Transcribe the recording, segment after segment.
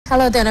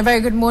Hello there and a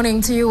very good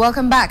morning to you.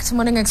 Welcome back to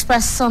Morning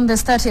Express on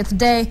this 30th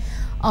day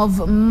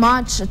of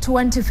March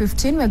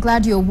 2015. We're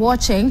glad you're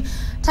watching.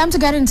 Time to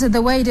get into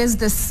the way it is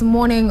this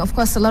morning. Of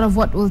course, a lot of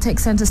what will take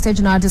center stage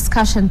in our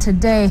discussion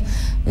today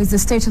is the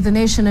State of the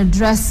Nation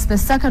address, the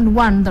second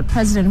one that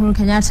President Uhuru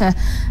Kenyatta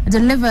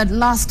delivered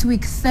last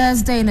week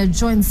Thursday in a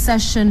joint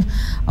session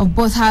of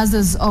both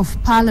houses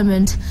of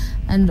Parliament.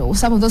 And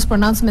some of those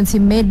pronouncements he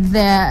made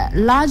there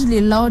largely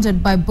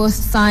lauded by both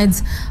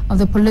sides of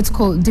the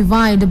political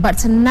divide.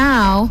 But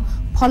now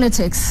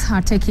politics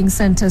are taking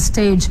center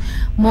stage.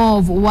 More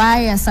of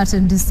why a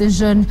certain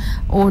decision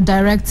or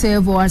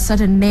directive or a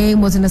certain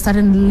name was in a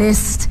certain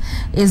list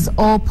is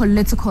all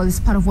political is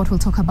part of what we'll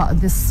talk about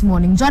this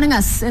morning. Joining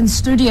us in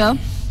studio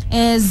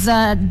is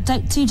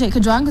TJ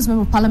Kajwang, who's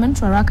Member of Parliament,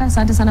 Ruaraka.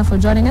 Asante sana for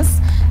joining us.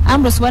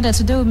 Ambrose Wada,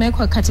 today we make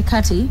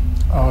katikati.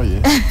 Oh,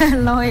 yeah.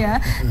 Lawyer,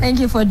 thank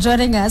you for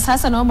joining us.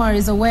 Hassan Omar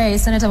is away,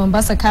 Senator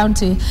Mombasa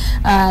County,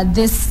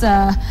 this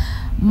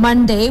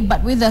Monday.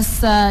 But with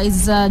us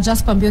is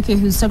Jasper Mbyoke,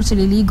 who's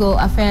Secretary Legal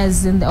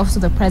Affairs in the Office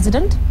of the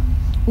President.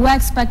 We're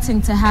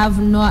expecting to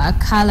have Noah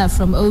Akala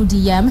from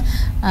ODM,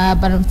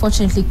 but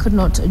unfortunately could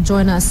not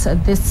join us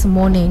this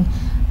morning.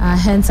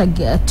 Hence a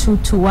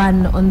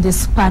 2-1 on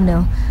this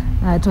panel.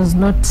 It was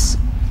not.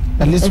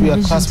 At least we are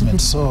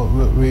classmates, so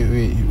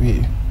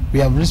we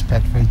have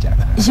respect for each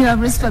other. You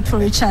have respect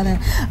for each other.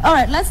 All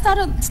right, let's start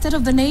on State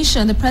of the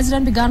Nation. The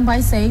President began by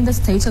saying the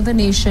State of the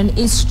Nation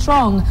is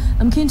strong.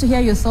 I'm keen to hear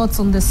your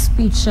thoughts on this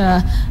speech,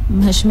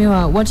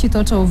 Mheshimiwa. What you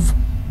thought of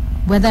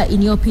whether,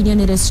 in your opinion,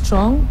 it is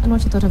strong, and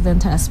what you thought of the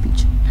entire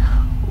speech.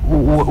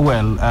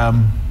 Well,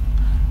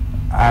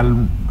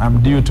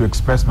 I'm due to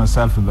express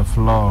myself in the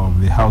floor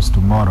of the House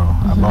tomorrow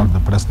about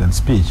the President's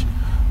speech.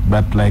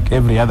 But like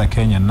every other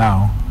Kenyan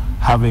now,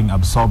 having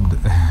absorbed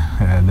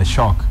the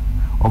shock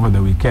over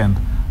the weekend,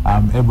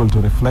 I'm able to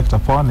reflect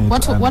upon it.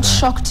 What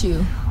shocked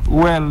you?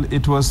 Well,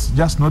 it was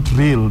just not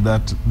real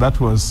that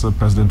was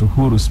President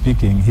Uhuru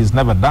speaking. He's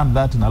never done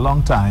that in a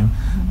long time.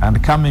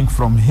 And coming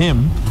from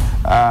him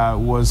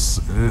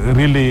was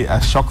really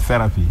a shock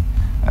therapy.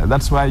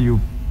 That's why you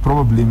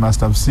probably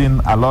must have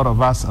seen a lot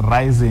of us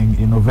rising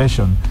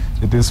innovation.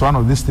 It is one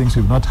of these things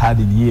we've not had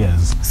in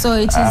years. So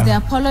it is the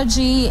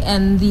apology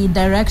and the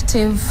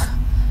directive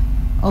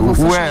of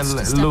officials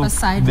to step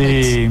aside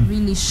that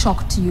really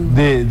shocked you.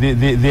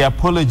 The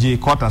apology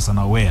caught us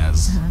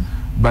unawares.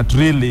 But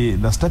really,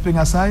 the stepping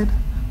aside,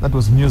 that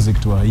was music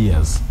to our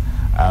ears.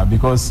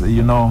 Because,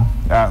 you know,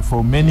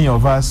 for many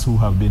of us who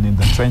have been in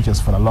the trenches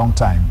for a long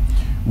time,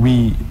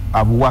 we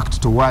have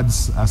worked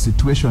towards a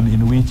situation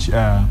in which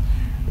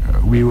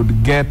we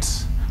would get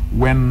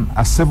when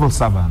a civil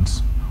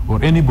servant,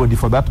 or anybody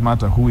for that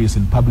matter who is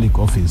in public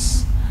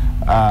office,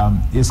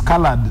 is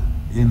colored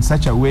in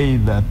such a way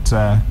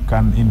that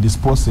can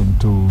indispose him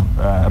to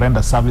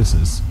render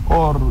services,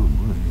 or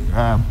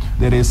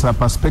there is a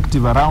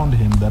perspective around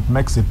him that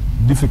makes it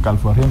difficult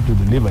for him to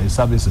deliver his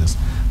services,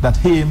 that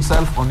he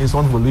himself on his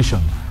own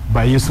volition,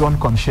 by his own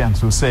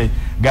conscience, will say,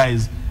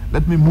 guys,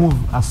 let me move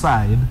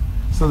aside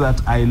so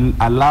that I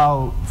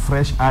allow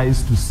fresh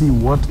eyes to see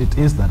what it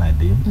is that I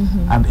did.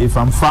 And if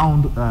I'm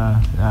found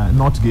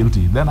not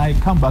guilty, then I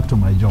come back to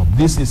my job.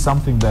 This is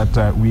something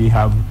that we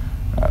have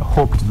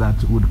hoped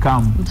that would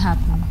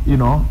happen, you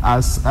know,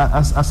 as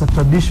a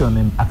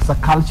tradition, as a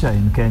culture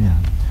in Kenya.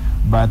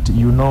 But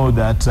you know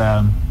that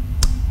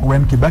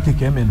when Kibaki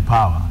came in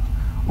power,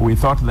 we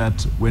thought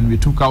that when we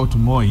took out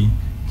Moi,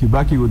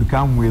 Kibaki would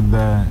come with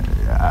a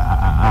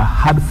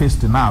hard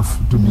fist enough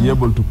to be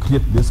able to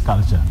create this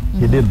culture.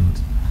 He didn't.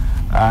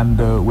 And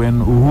when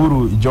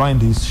Uhuru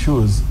joined his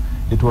shoes,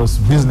 it was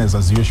business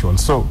as usual.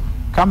 So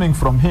coming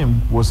from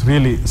him was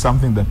really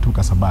something that took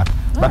us aback.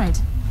 All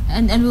right.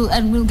 And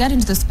we'll get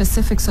into the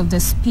specifics of the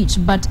speech,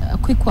 but a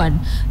quick one.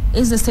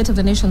 Is the State of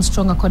the Nation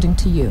strong according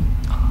to you?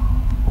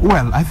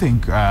 Well, I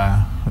think,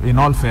 in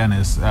all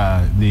fairness,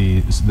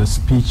 the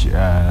speech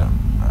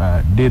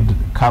did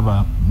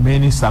cover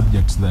many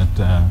subjects that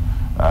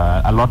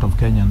a lot of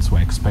Kenyans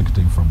were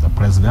expecting from the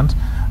President.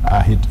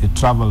 It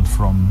traveled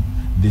from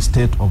the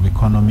state of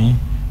economy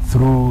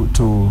through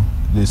to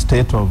the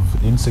state of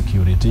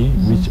insecurity,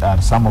 which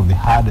are some of the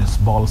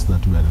hardest balls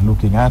that we are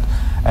looking at,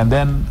 and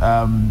then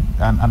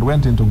and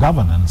went into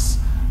governance.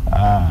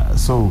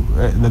 So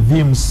the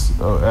themes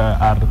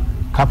are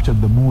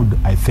captured the mood,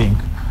 I think,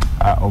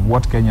 of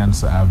what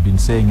Kenyans have been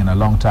saying in a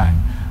long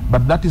time.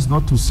 But that is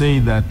not to say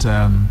that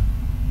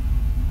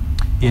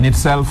in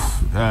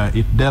itself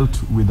it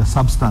dealt with the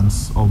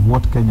substance of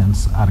what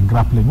Kenyans are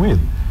grappling with.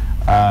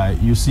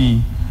 You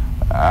see,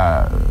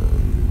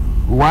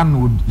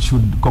 one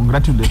should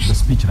congratulate the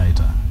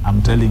speechwriter.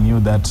 I'm telling you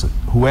that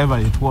whoever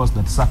it was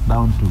that sat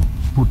down to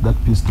put that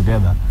piece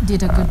together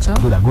did a good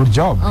job. Did a good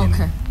job.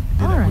 Okay.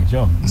 Did a good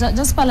job.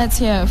 Jasper, let's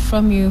hear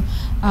from you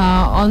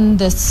on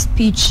the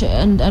speech,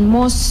 and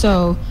more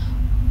so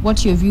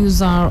what your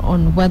views are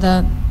on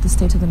whether the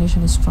State of the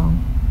Nation is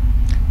strong.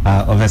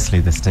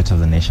 Obviously, the State of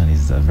the Nation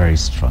is very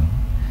strong.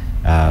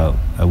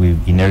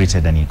 We've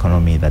inherited an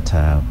economy that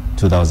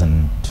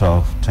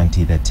 2012,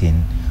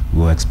 2013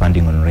 we were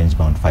expanding on range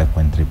bound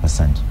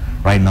 5.3%.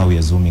 Right now we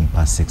are zooming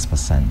past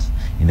 6%.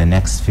 In the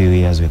next few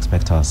years we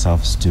expect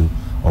ourselves to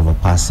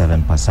overpass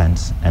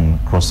 7% and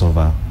cross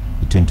over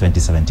between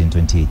 2017 and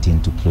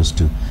 2018 to close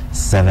to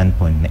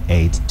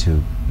 7.8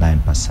 to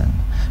 9%.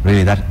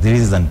 Really, this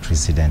is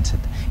unprecedented.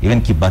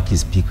 Even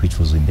Kibaki's peak, which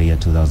was in the year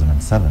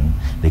 2007,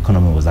 the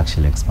economy was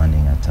actually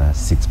expanding at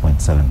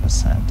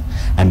 6.7%.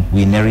 And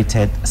we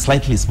inherited a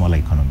slightly smaller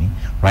economy.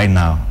 Right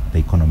now, the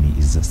economy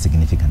is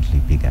significantly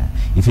bigger.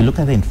 If you look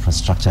at the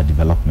infrastructure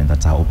development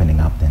that are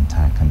opening up the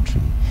entire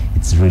country,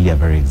 it's really a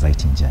very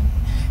exciting journey.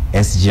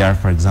 SGR,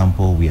 for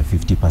example, we are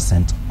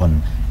 50%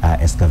 on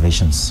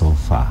excavations so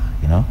far,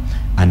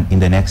 and in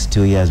the next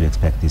 2 years we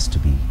expect this to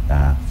be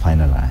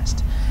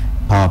finalized.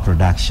 Power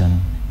production,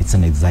 it's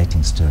an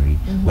exciting story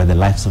where the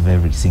lives of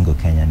every single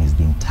Kenyan is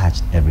being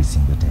touched every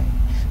single day.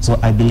 So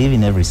I believe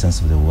in every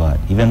sense of the word,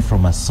 even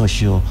from a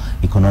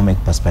socio-economic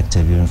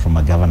perspective, even from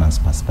a governance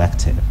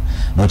perspective,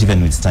 not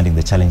even withstanding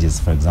the challenges,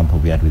 for example,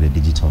 we had with the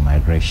digital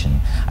migration.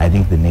 I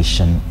think the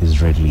nation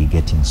is really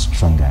getting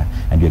stronger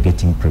and we're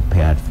getting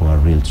prepared for a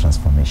real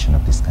transformation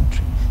of this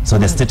country. So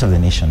the state of the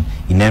nation,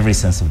 in every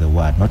sense of the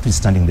word,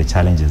 notwithstanding the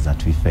challenges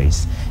that we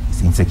face,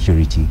 is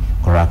insecurity,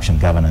 corruption,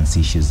 governance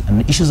issues,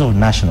 and issues of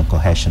national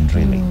cohesion,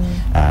 really.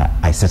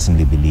 I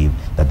certainly believe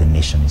that the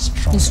nation is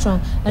strong. It's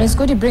strong. And it's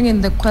good to bring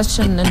in the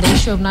question and the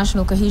issue of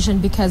national cohesion,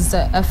 because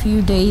a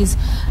few days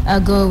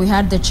ago we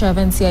had the chair of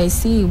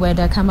NCIC where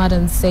they come out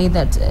and say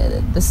that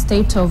the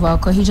state of our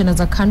cohesion as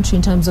a country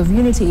in terms of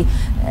unity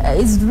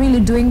is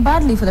really doing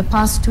badly. For the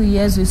past 2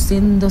 years we've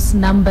seen those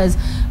numbers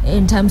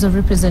in terms of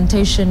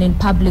representation in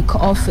public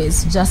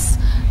office just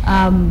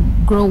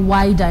grow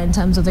wider in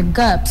terms of the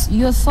gaps.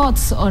 Your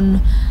thoughts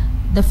on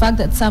the fact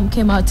that some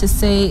came out to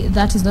say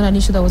that is not an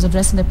issue that was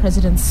addressed in the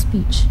president's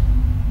speech?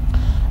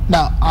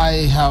 Now,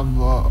 I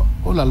have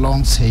all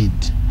along said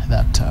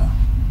that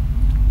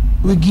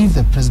we give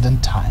the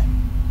president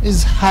time.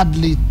 It's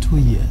hardly 2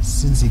 years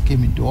since he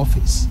came into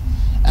office.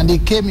 And he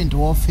came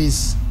into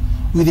office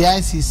with the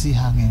ICC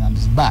hanging on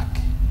his back.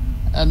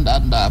 And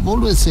I've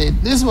always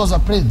said, this was a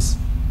prince.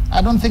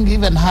 I don't think he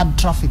even had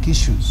traffic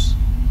issues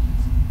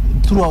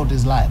throughout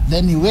his life.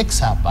 Then he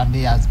wakes up and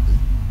he has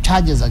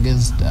charges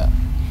against,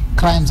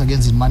 crimes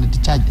against humanity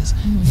charges.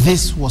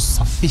 This was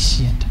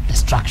sufficient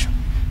distraction.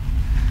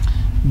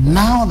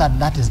 Now that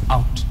that is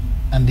out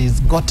and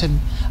he's gotten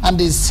and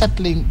is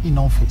settling in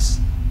office,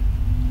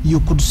 you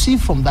could see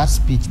from that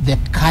speech the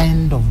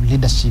kind of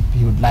leadership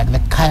he would like, the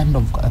kind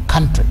of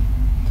country.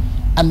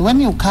 And when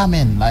you come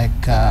in like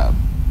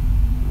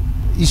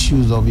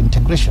issues of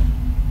integration,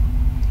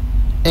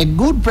 a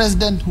good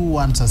president who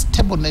wants a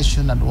stable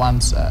nation and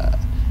wants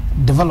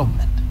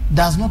development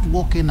does not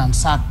walk in and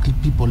sack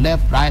people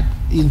left, right,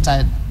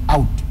 inside,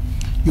 out.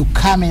 You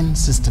come in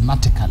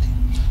systematically.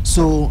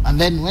 So, and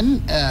then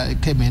when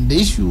it came in, the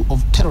issue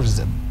of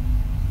terrorism,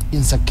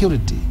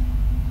 insecurity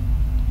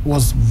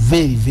was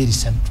very, very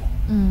central.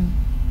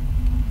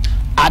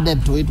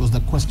 Added to it was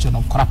the question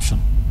of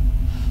corruption.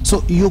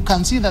 So you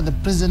can see that the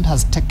president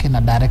has taken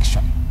a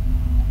direction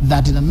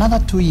that in another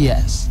 2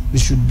 years, we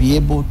should be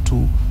able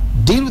to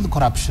deal with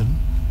corruption,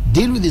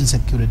 deal with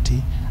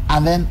insecurity,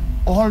 and then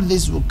all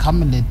this will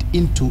culminate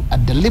into a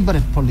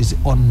deliberate policy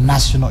on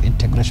national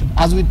integration.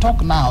 As we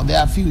talk now, there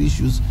are a few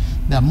issues.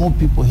 There are more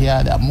people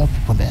here, there are more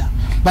people there.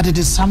 But it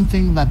is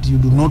something that you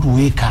do not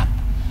wake up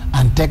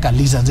and take a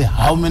list and say,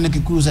 how many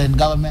Kikuyus are in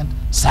government?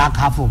 Sack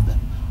half of them.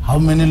 How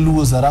many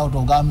Luos are out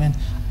of government?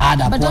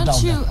 Add a quarter of them. But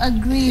don't you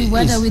agree,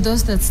 whether with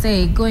those that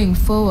say going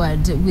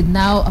forward with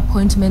now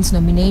appointments,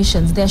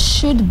 nominations, there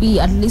should be,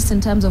 at least in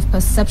terms of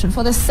perception,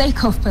 for the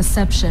sake of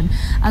perception,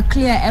 a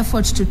clear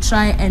effort to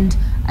try and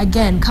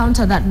again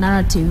counter that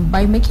narrative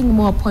by making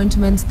more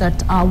appointments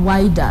that are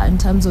wider in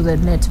terms of the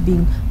net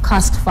being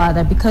cast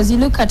further? Because you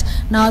look at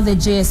now the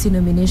JSC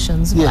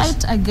nominations,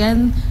 right,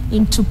 again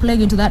into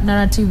playing into that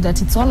narrative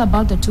that it's all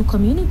about the two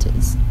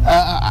communities.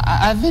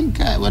 I think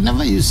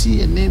whenever you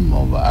see a name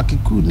of a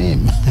Kikuyu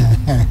name,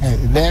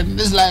 then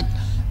it's like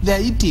they're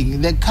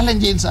eating, the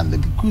Kalenjins and the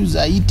Kikuyus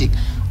are eating.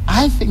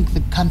 I think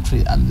the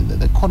country and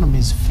the economy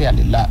is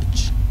fairly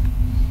large.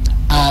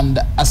 And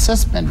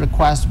assessment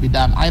requires to be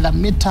done either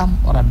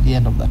midterm or at the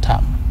end of the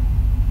term.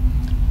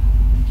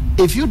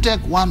 If you take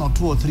 1 or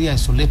 2 or 3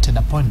 isolated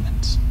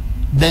appointments,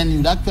 then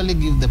you'd actually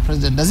give the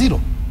president a 0.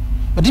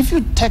 But if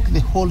you take the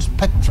whole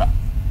spectrum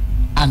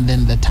and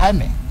then the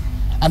timing,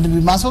 and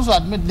we must also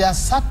admit there are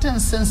certain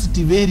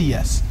sensitive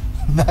areas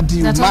that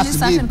you must only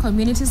certain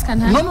communities can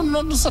have? No,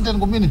 not certain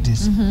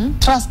communities.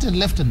 Trusted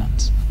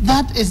lieutenants.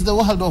 That is the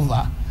world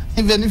over.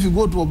 Even if you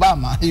go to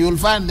Obama, you will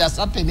find there are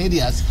certain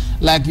areas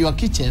like your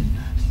kitchen,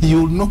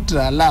 you will not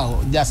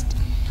allow just.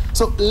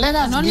 So let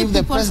us give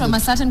the president. People from a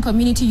certain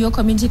community, your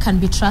community can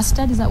be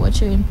trusted. Is that what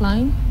you're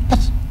implying? But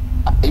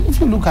if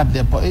you look at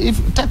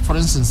take for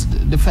instance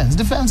defense.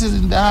 Defense is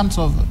in the hands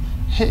of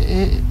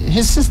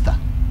his sister.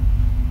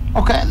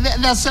 Okay,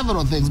 there are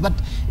several things, but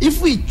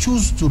if we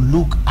choose to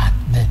look at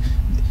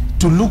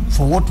to look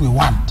for what we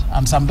want,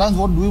 and sometimes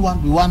what we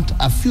want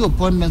a few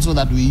appointments so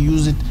that we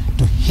use it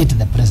to hit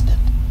the president.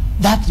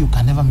 That you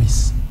can never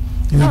miss.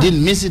 We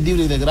didn't miss it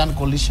during the Grand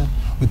Coalition.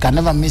 We can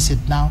never miss it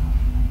now.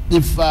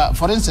 If,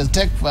 for instance,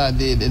 take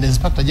the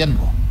Inspector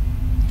General.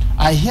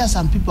 I hear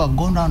some people have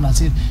gone down and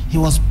said he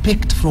was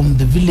picked from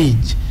the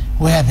village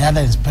where the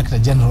other Inspector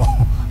General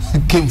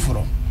came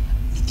from.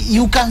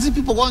 You can see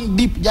people going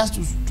deep just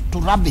to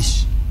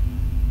rubbish.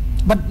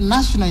 But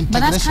national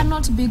integration... But that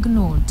cannot be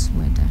ignored,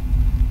 Weda.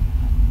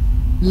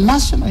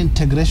 National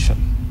integration,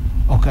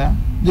 okay?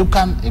 You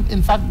can,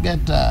 in fact, get...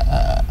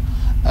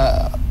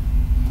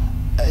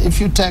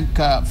 if you take,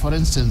 for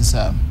instance,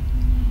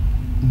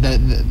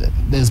 the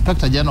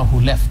Inspector General who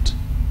left,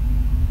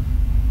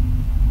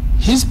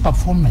 his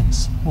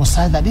performance was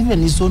such that even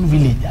his own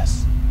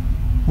villagers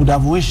would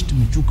have wished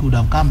Michuki would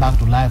have come back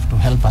to life to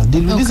help us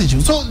deal with this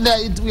issue. So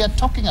we are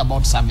talking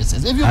about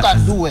services. If you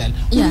can do well,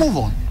 we move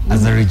on.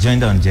 As a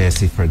rejoinder on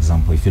JSC, for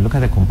example, if you look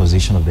at the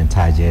composition of the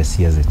entire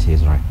JSC as it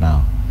is right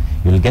now,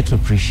 you'll get to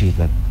appreciate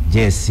that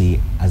JSC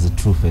as a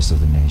true face of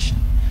the nation.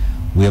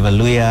 We have a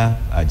Luya,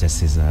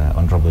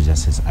 Honorable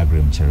Justice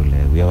Agrim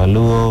Cherule. We have a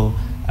Luo,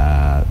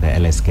 the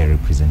LSK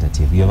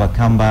representative. We have a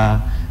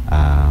Kamba,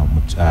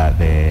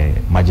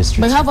 the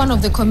magistrate. But you have one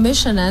of the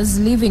commissioners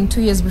leaving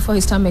 2 years before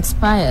his term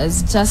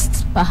expires,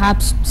 just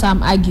perhaps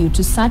some argue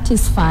to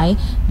satisfy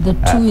the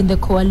two in the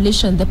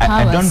coalition, the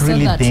powers. I don't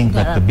really think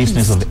that the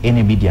business of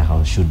any media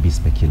house should be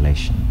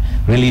speculation.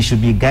 Really, it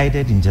should be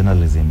guided in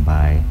journalism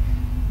by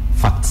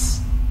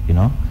facts, you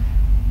know.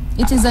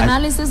 It is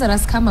analysis that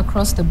has come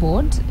across the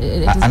board.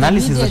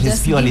 Analysis that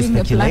is purely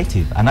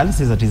speculative.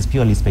 Analysis that is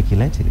purely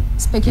speculative.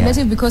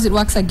 Speculative because it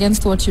works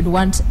against what you'd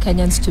want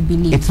Kenyans to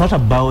believe. It's not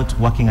about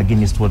working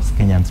against what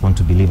Kenyans want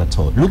to believe at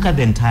all. Look at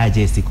the entire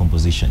JSC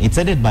composition. It's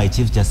headed by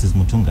Chief Justice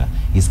Mutunga,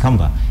 is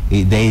Kamba.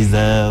 There is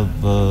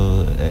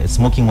a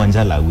Smoking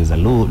Wanjala, who is a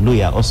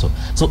lawyer also.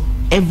 So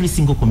every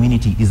single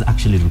community is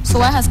actually represented. So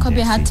why has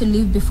Kobe had to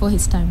leave before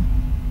his time?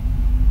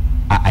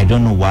 I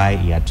don't know why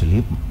he had to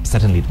leave.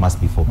 Certainly it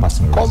must be for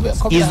personal reasons.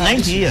 He's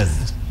 90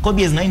 years.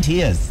 Kobe is 90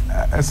 years.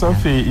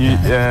 Sophie,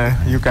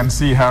 you can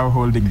see how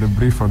holding the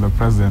brief for the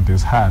president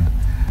is hard.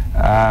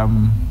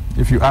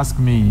 If you ask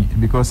me,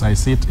 because I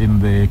sit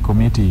in the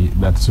committee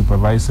that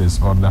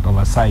supervises or that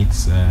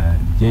oversees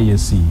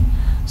JSC,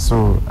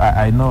 so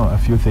I know a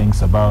few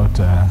things about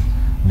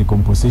the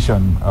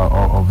composition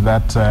of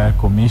that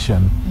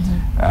commission.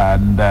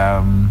 And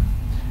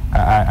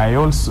I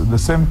also, the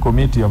same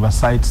committee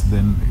oversights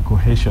the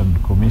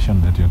cohesion commission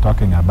that you're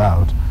talking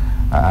about.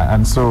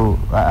 And so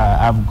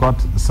I've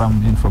got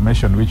some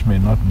information which may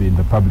not be in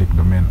the public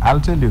domain. I'll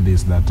tell you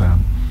this, that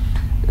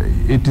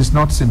it is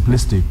not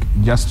simplistic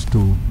just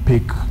to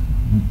pick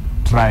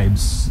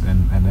tribes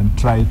and then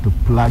try to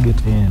plug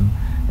it in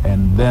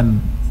and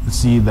then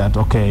see that,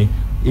 okay,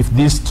 if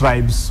these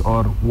tribes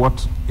or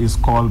what is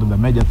called the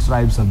major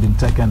tribes have been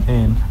taken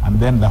in, and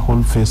then the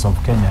whole face of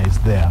Kenya is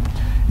there.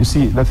 You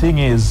see, the thing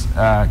is,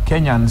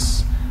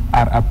 Kenyans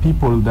are a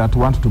people that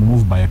want to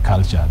move by a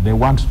culture. They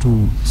want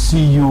to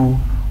see you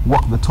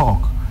walk the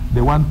talk.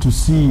 They want to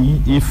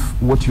see if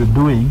what you're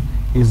doing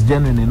is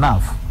genuine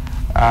enough.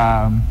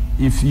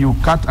 If you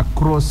cut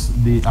across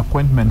the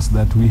appointments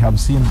that we have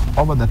seen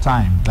over the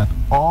time, that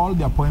all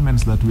the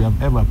appointments that we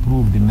have ever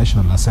approved in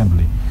National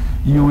Assembly,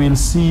 you will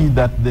see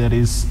that there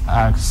is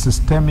a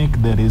systemic,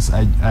 there is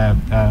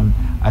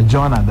a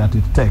genre that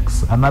it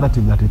takes, a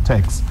narrative that it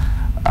takes.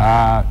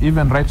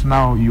 Even right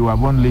now, you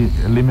have only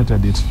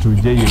limited it to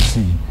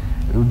JSC.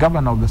 The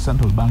governor of the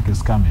central bank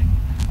is coming,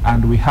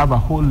 and we have a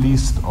whole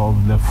list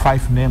of the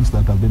 5 names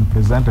that have been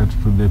presented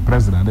to the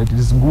president. It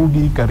is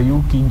Ngugi,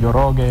 Kariuki,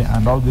 Njoroge,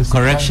 and all this.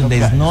 Correction,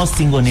 there is no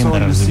single name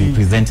that has been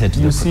presented to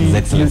His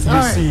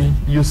Excellency.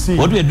 You see.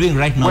 What we are doing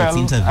right now is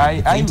interview.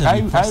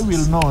 I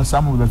will know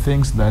some of the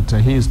things that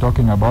he is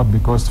talking about,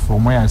 because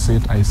from where I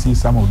sit, I see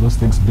some of those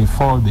things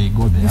before they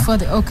go there.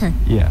 Okay.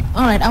 Yeah.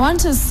 All right. I want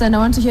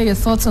to hear your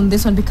thoughts on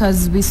this one,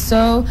 because we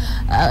saw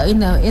in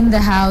the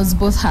House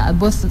both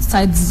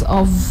sides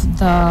of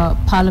the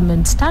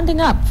Parliament standing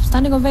up.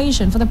 Standing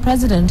ovation for the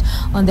president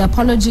on the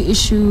apology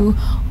issue,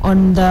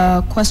 on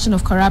the question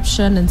of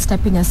corruption and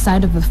stepping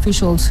aside of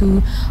officials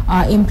who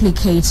are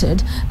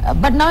implicated.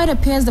 But now it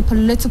appears the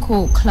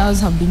political clouds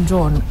have been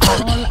drawn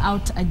all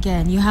out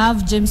again. You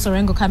have James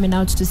Orengo coming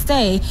out to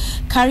say,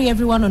 carry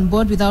everyone on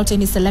board without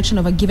any selection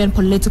of a given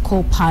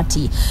political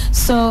party.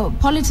 So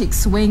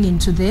politics weighing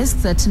into this,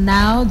 that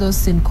now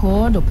those in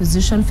court,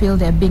 opposition feel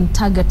they're being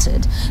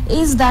targeted.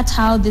 Is that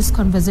how this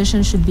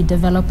conversation should be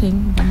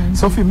developing?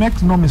 Sophie,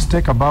 make no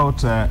mistake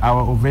about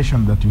our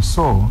ovation that you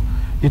saw.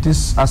 It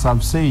is, as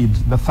I've said,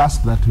 the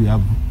thirst that we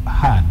have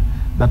had,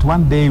 that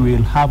one day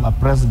we'll have a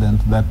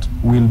president that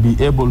will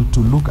be able to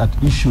look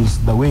at issues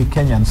the way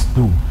Kenyans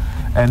do.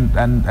 And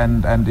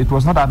it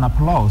was not an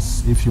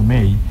applause, if you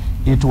may.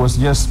 It was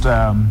just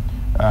a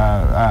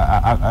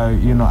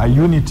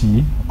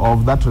unity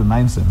of that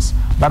renaissance.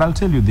 But I'll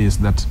tell you this,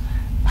 that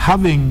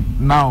having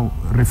now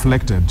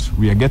reflected,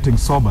 we are getting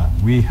sober.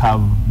 We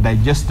have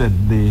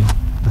digested the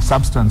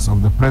substance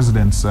of the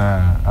president's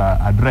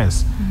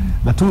address.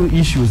 The 2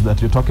 issues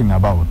that you're talking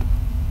about,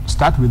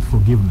 start with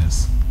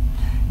forgiveness.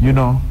 You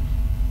know,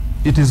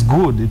 it is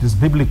good, it is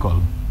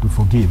biblical to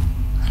forgive.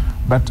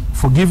 But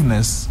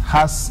forgiveness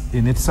has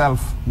in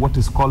itself what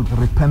is called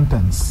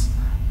repentance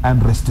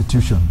and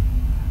restitution.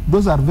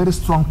 Those are very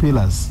strong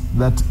pillars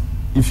that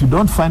if you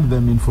don't find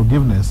them in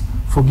forgiveness,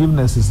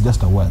 forgiveness is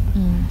just a word.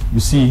 You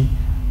see,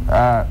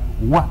 I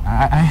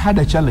had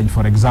a challenge,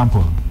 for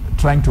example,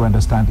 trying to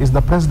understand, is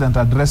the president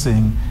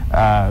addressing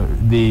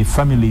the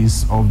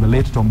families of the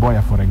late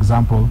Tomboya, for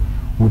example?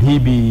 Would he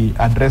be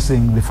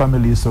addressing the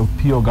families of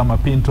Pio Gama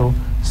Pinto,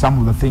 some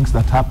of the things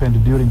that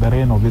happened during the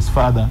reign of his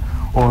father?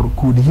 Or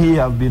could he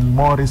have been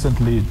more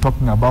recently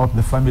talking about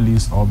the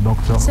families of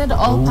Dr. Said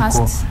all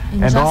past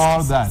and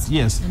all that?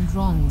 Yes. And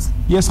wrongs.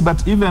 Yes,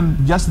 but even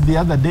just the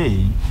other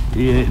day,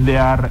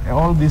 there are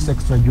all these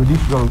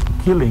extrajudicial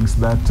killings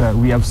that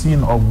we have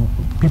seen of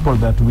people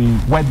that we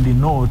widely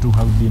know to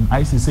have been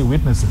ICC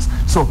witnesses.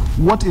 So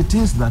what it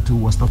is that he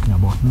was talking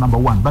about, number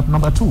one. But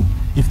number two,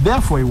 if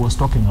therefore he was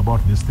talking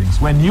about these things,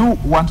 when you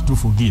want to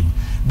forgive,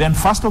 then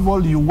first of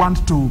all you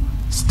want to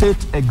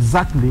state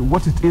exactly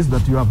what it is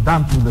that you have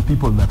done to the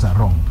people that are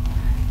wronged.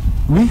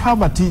 We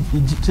have a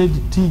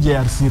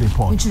TJRC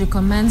report which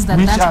recommends that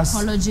that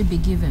apology be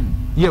given.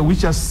 Yeah,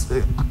 which has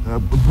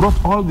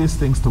brought all these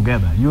things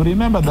together. You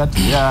remember that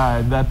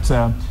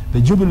the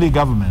Jubilee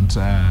government,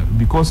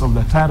 because of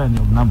the tyranny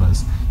of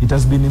numbers, it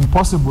has been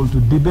impossible to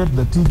debate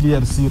the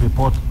TJRC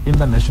report in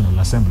the National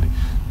Assembly,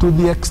 to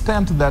the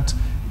extent that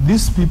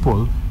these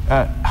people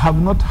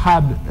have not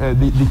had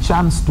the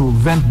chance to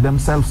vent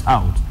themselves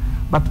out.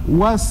 But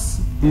worse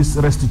is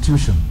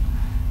restitution.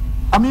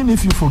 I mean,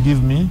 if you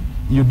forgive me,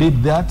 you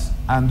did that,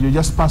 and you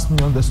just passed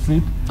me on the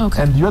street,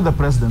 and you're the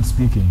president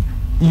speaking.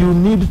 You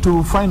need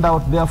to find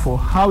out, therefore,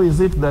 how is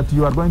it that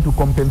you are going to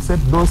compensate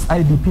those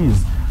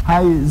IDPs?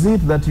 How is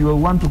it that you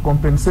want to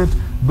compensate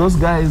those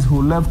guys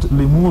who left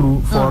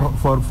Limuru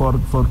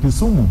for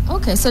Kisumu?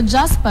 Okay, so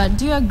Jasper,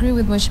 do you agree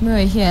with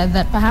Mheshimiwa here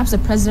that perhaps the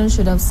president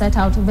should have set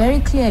out very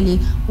clearly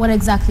what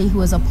exactly he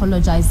was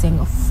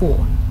apologizing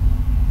for?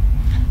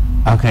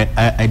 Okay,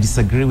 I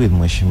disagree with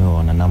Mheshimiwa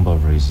on a number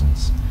of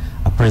reasons.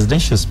 A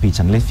presidential speech,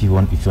 unless if you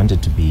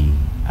wanted to be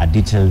a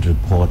detailed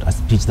report, a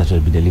speech that will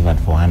be delivered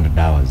for 100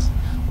 hours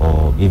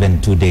or even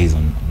 2 days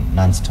on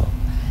non-stop,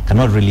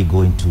 cannot really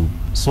go into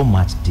so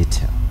much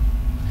detail.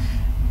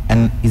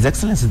 And His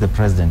Excellency the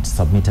President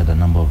submitted a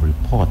number of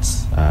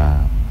reports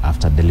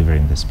after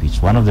delivering the speech.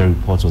 One of the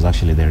reports was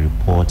actually the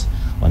report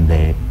on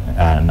the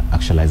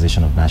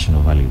actualization of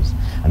national values.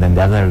 And then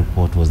the other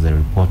report was the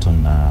report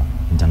on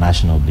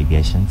international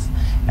obligations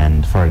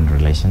and foreign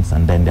relations.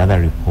 And then the other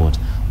report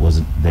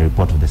was the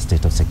report of the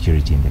state of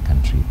security in the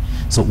country.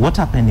 So what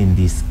happened in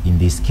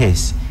this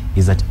case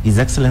is that His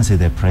Excellency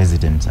the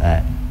President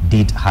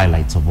did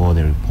highlights of all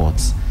the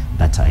reports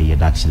that he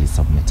had actually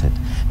submitted.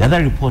 The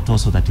other report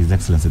also that His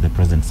Excellency the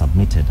President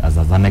submitted as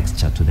an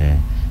annexure to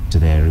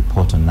the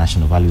report on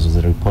national values was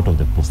a report of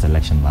the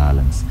post-election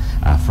violence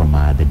from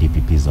the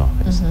DPP's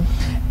office.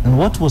 And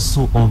what was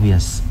so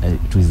obvious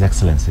to His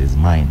Excellency's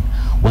mind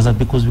was that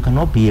because we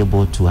cannot be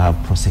able to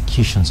have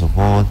prosecutions of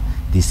all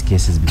these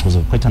cases because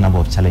of quite a number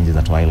of challenges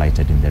that were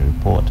highlighted in the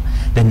report,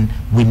 then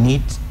we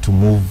need to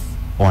move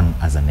on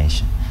as a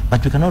nation.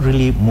 But we cannot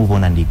really move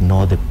on and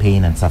ignore the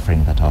pain and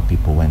suffering that our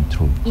people went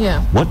through.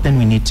 Yeah. What then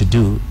we need to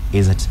do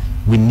is that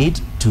we need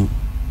to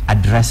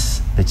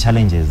address the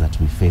challenges that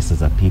we face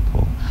as a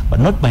people, but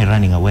not by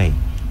running away,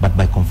 but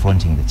by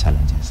confronting the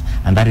challenges.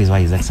 And that is why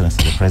His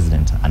Excellency the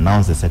President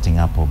announced the setting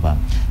up of a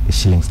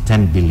shillings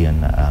 10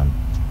 billion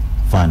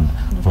fund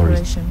for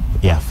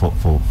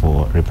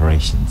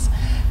reparations.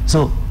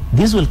 So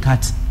this will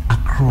cut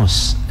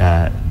across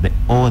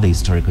all the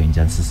historical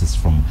injustices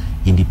from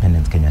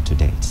independent Kenya to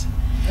date.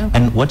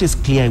 And what is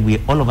clear,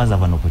 all of us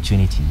have an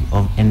opportunity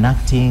of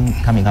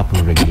coming up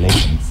with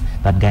regulations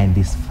that guide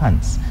these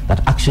funds,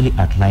 that actually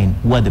outline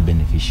who are the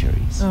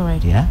beneficiaries.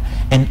 Yeah?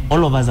 And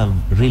all of us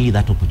have really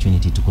that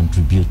opportunity to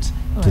contribute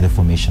to the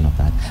formation of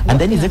that. And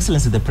then His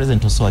Excellency the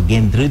President also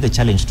again drew the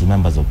challenge to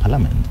members of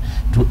Parliament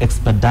to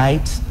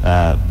expedite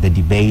the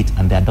debate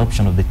and the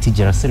adoption of the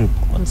TJRC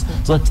reports.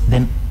 So that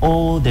then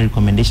all the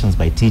recommendations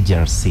by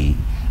TJRC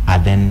are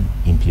then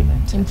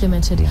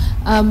implemented.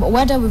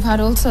 Whether we've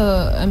had also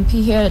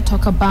MP here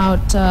talk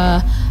about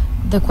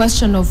the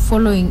question of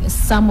following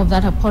some of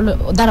that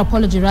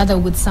apology rather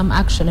with some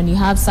action, and you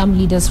have some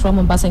leaders from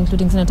Mombasa,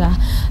 including Senator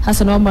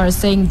Hassan Omar,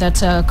 saying that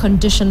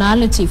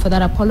conditionality for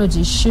that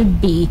apology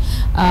should be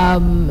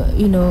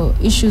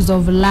issues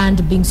of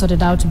land being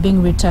sorted out,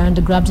 being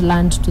returned, grabbed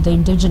land to the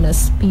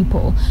indigenous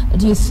people.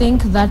 Do you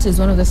think that is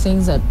one of the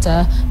things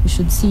that we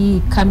should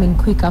see coming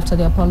quick after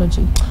the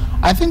apology?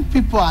 I think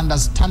people are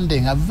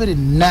understanding a very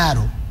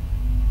narrow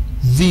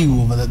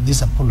view of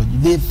this apology.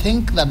 They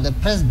think that the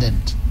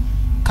president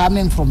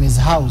coming from his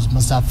house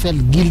must have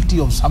felt guilty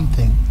of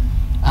something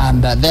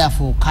and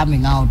therefore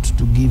coming out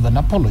to give an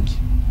apology.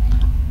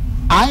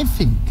 I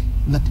think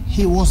that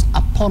he was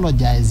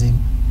apologizing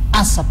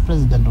as a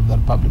president of the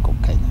Republic of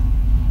Kenya.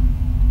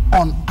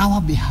 On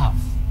our behalf,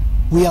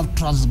 we have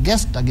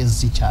transgressed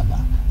against each other.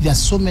 There are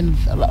so many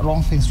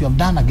wrong things we have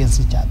done against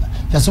each other.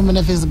 There are so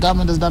many things the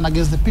government has done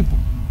against the people.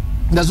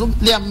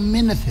 There are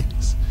many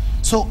things.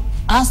 So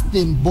as the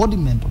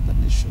embodiment of the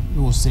nation,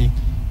 you will say,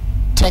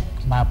 take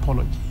my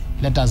apology.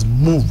 Let us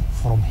move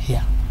from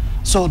here.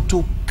 So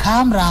to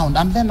come round,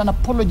 and then an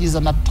apology is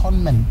an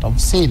atonement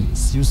of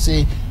sins. You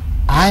say,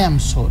 I am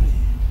sorry.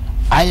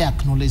 I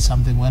acknowledge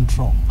something went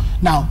wrong.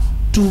 Now,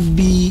 to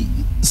be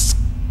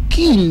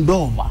skinned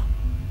over,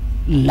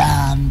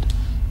 learned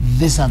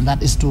this and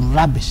that is to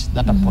rubbish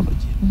that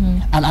apology.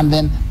 And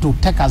then to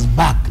take us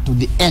back to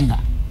the anger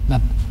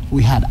that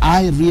we had.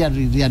 I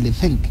really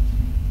think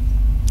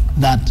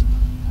that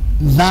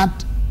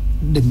that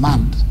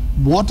demand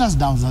waters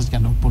down such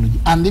kind of apology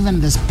and even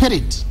the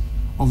spirit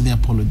of the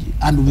apology,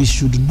 and we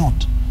should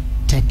not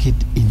take it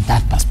in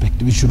that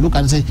perspective. We should look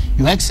and say,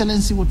 Your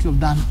Excellency, what you have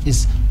done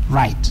is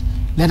right.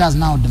 Let us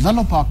now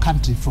develop our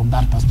country from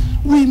that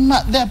perspective.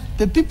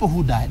 The people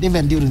who died,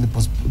 even during the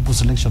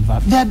post-election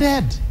vote, they are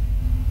dead.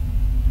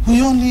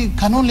 We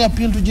can only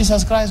appeal to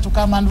Jesus Christ to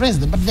come and raise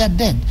them, but they are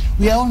dead.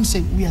 We are only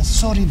saying, we are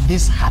sorry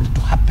this had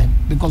to happen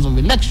because of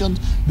elections,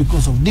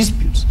 because of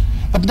disputes.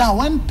 But now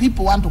when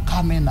people want to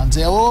come in and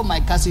say, oh, my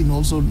cousin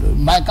lost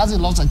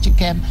a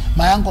chicken,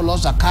 my uncle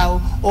lost a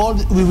cow,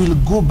 we will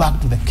go back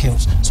to the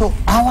chaos. So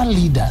our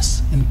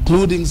leaders,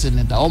 including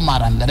Senator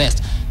Omar and the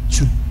rest,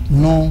 should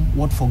know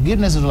what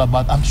forgiveness is all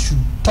about and should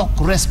talk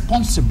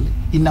responsibly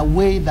in a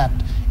way that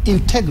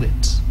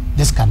integrates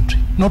this country,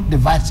 not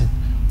divides it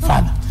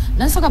further.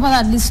 Let's talk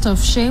about that list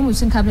of shame. We've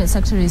seen Cabinet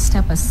Secretary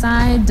step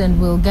aside,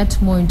 and we'll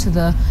get more into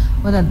the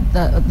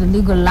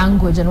legal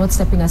language and what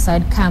stepping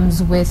aside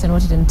comes with and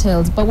what it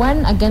entails. But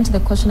when, again, to the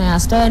question I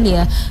asked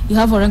earlier, you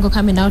have Orengo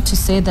coming out to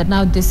say that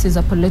now this is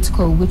a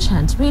political witch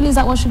hunt. Really, is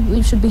that what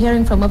we should be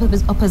hearing from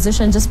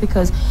opposition, just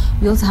because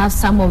we also have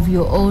some of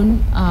your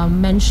own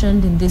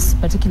mentioned in this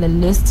particular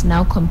list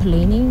now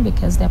complaining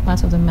because they're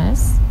part of the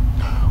mess?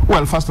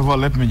 Well, first of all,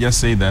 let me just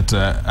say that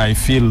I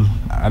feel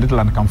a little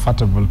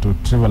uncomfortable to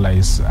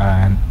trivialize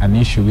an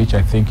issue which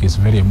I think is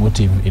very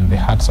emotive in the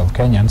hearts of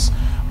Kenyans,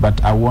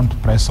 but I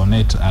won't press on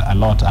it a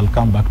lot. I'll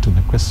come back to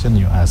the question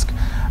you ask.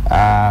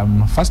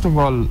 First of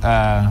all,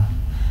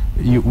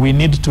 we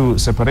need to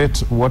separate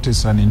what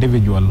is an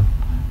individual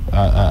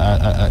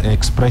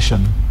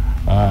expression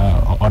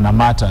on a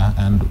matter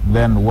and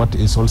then what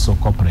is also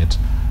corporate.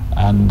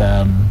 And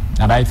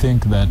I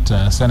think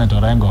that Senator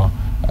Orengo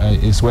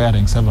is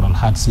wearing several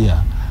hats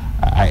here.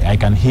 I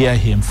can hear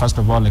him, first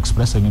of all,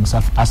 expressing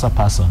himself as a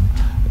person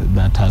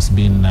that has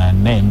been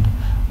named.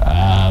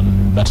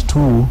 But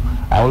two,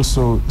 I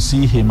also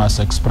see him as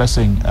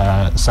expressing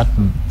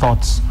certain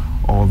thoughts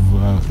of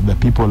the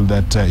people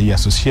that he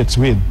associates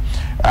with.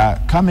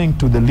 Coming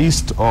to the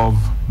list of,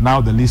 now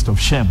the list of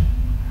shame,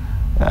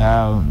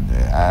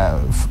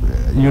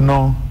 you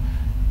know,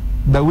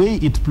 the way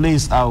it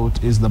plays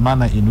out is the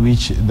manner in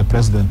which the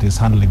president is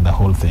handling the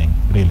whole thing,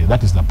 really.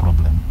 That is the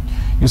problem.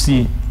 You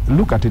see,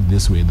 look at it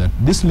this way, that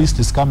this list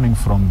is coming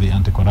from the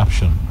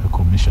Anti-Corruption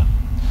Commission.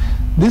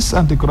 This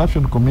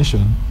Anti-Corruption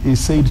Commission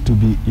is said to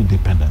be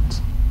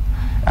independent.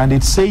 And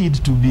it's said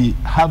to be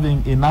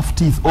having enough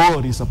teeth,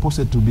 or is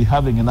supposed to be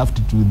having enough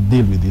teeth to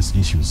deal with these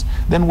issues.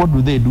 Then what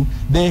do?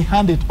 They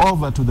hand it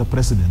over to the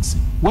presidency.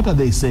 What are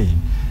they saying?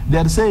 They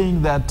are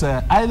saying that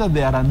either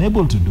they are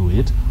unable to do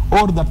it,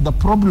 or that the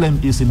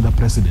problem is in the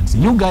presidency.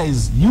 You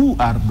guys, you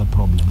are the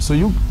problem, so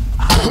you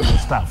handle the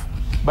stuff.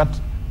 But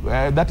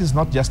that is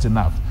not just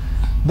enough.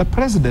 The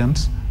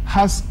president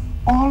has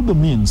all the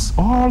means,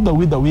 all the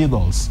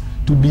wherewithals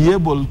to be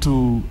able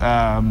to,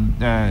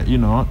 you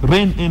know,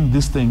 rein in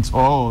these things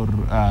or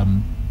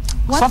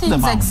what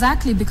things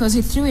exactly? Because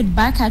he threw it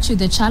back at you,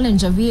 the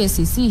challenge of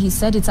EACC. He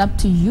said it's up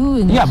to you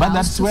in the House. But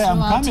that's where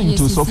I'm coming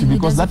to, Sophie,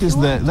 because that is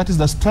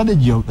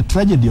the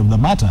tragedy of the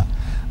matter.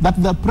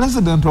 That the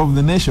president of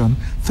the nation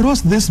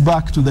throws this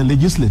back to the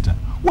legislator.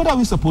 What are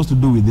we supposed to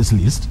do with this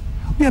list?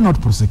 We are not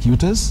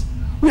prosecutors.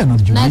 We are not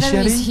judiciary.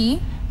 Neither is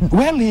he.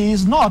 Well, he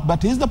is not,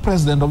 but he's the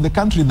president of the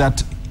country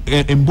that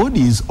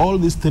embodies all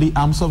these three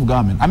arms of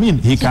government. I mean,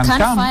 he can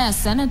come. Fire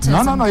senators.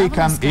 No.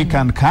 He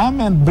can come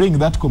and bring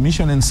that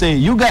commission and say,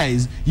 you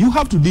guys, you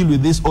have to deal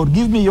with this, or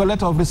give me your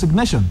letter of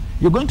resignation.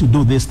 You're going to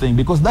do this thing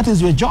because that is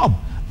your job.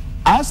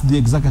 As the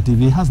executive,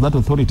 he has that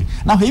authority.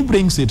 Now he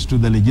brings it to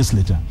the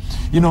legislature.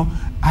 You know,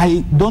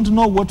 I don't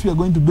know what we are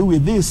going to do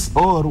with this,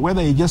 or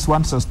whether he just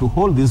wants us to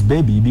hold this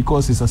baby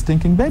because it's a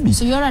stinking baby.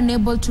 So you're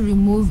unable to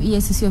remove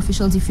EACC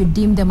officials if you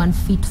deem them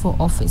unfit for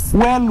office?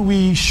 Well,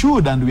 we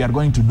should, and we are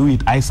going to do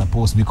it, I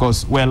suppose,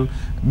 because, well,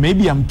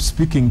 maybe I'm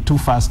speaking too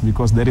fast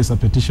because there is a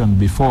petition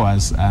before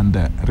us, and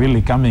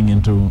really coming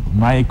into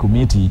my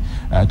committee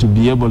to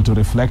be able to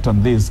reflect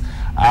on this.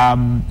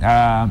 I'm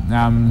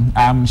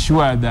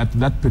sure that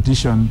that petition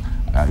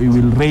it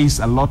will raise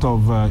a lot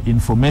of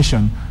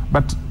information,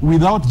 but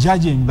without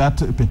judging that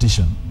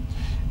petition,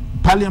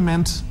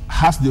 Parliament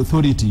has the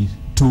authority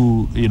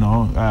to, you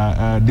know,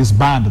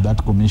 disband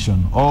that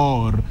commission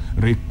or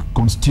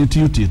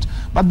reconstitute it.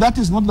 But that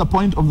is not the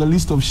point of the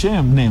list of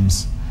shame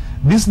names.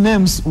 These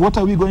names, what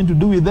are we going to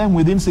do with them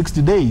within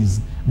 60 days?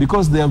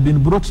 Because they have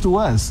been brought to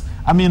us.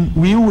 I mean,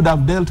 we would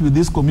have dealt with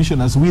these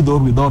commissioners with or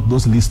without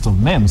those lists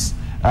of names.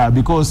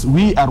 because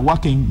we are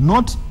working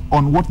not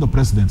on what the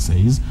president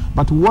says,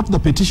 but what the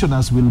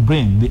petitioners will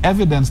bring, the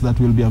evidence that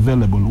will be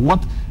available,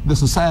 what the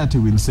society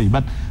will say.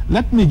 But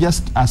let me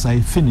just, as I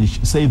finish,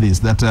 say this,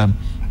 that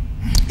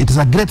it is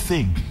a great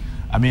thing.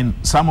 I mean,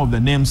 some of the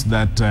names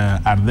that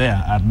are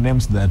there are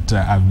names that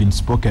have been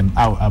spoken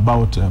out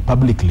about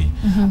publicly.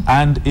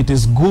 And it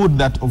is good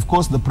that, of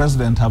course, the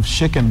president have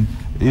shaken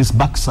his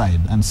backside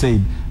and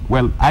said,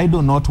 well, I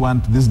do not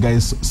want these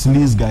guys,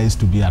 sleaze guys,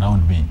 to be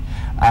around me.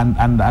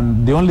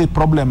 And the only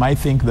problem, I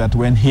think, that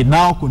when he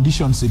now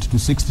conditions it to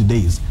 60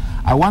 days,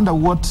 I wonder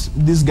what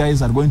these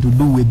guys are going to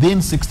do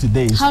within 60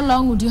 days. How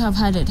long would you have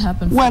had it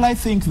happen for? Well, I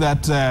think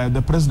that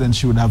the president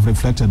should have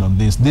reflected on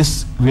this.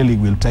 This really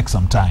will take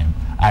some time.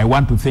 I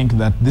want to think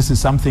that this is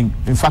something,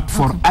 in fact,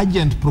 for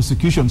urgent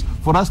prosecutions,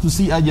 for us to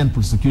see urgent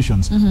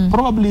prosecutions,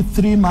 probably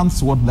 3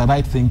 months was the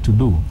right thing to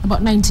do.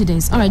 About 90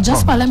 days. All right,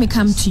 Jasper, let me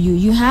come to you.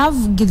 You have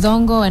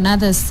Githongo and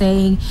others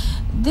saying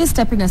this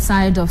stepping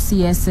aside of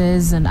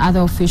CSs and other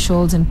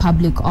officials in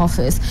public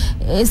office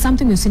is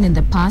something we've seen in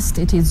the past.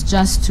 It is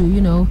just to,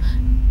 you know,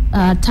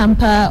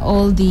 tamper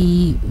all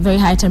the very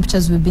high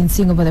temperatures we've been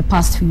seeing over the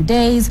past few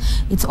days.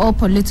 It's all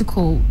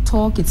political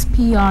talk, it's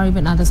PR,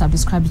 even others have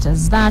described it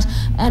as that,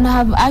 and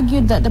have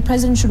argued that the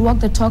president should walk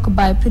the talk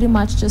by pretty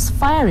much just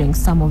firing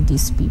some of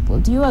these people.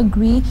 Do you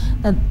agree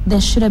that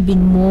there should have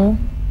been more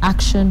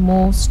action,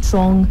 more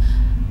strong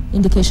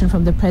indication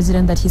from the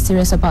president that he's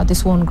serious about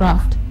this war on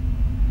graft?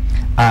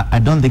 I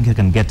don't think it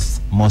can get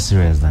more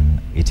serious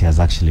than it has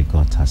actually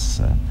got us.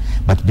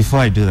 But before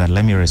I do that,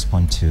 let me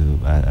respond to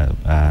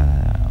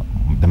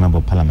the Member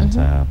of Parliament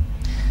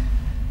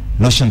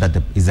notion that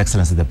His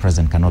Excellency the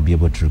President cannot be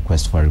able to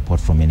request for a report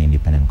from any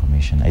independent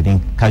commission. I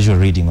think casual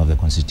reading of the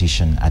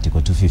Constitution, Article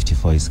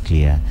 254, is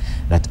clear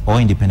that all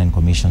independent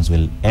commissions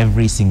will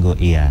every single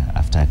year,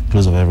 after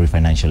close of every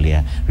financial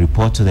year,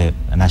 report to the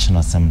National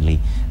Assembly,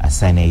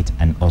 Senate,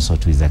 and also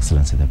to His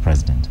Excellency the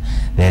President.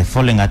 The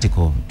following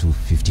Article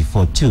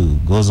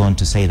 254(2) goes on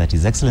to say that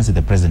His Excellency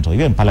the President, or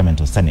even Parliament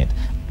or Senate,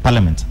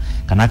 Parliament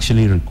can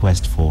actually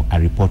request for a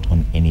report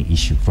on any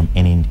issue from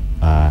any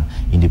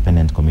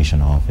independent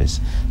commission or office.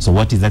 So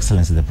what His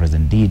Excellency the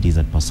President did is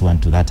that,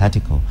 pursuant to that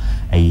article,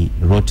 he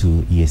wrote to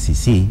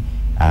EACC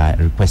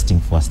requesting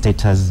for a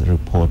status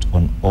report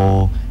on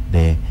all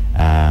the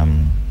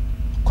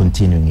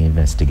continuing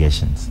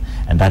investigations.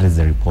 And that is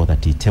the report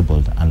that he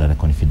tabled under the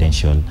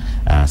confidential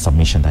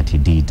submission that he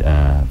did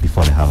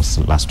before the House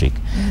last week.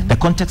 The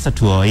context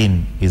that we are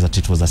in is that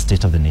it was a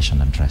State of the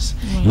Nation address.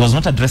 He was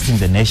not addressing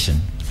the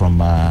nation from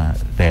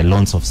the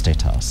lawns of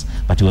State House,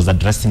 but he was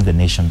addressing the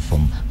nation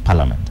from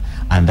Parliament.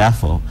 And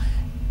therefore,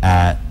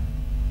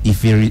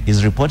 if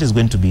his report is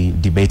going to be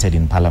debated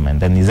in Parliament,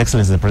 then His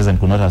Excellency the President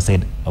could not have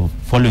said,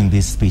 following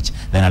this speech,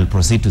 then I'll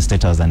proceed to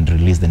State House and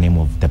release the name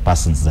of the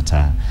persons that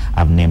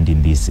I've named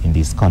in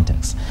this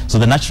context. So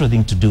the natural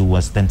thing to do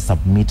was then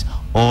submit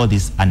all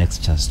these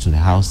annexures to the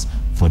House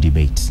for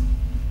debate.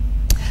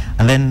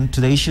 And then to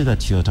the issue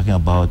that you're talking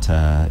about,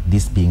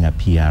 this being a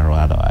PR or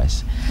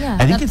otherwise,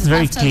 I think it's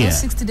very clear.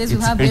 60 days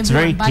it's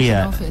very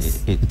clear.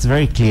 It's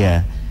very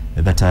clear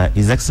that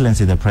His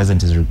Excellency the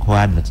President is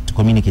required to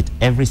communicate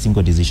every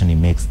single decision he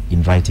makes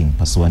in writing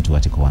pursuant to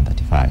Article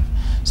 135.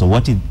 So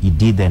what he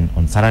did then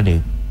on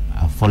Saturday,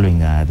 following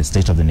the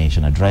State of the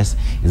Nation address,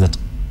 is that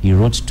he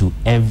wrote to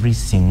every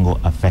single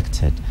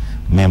affected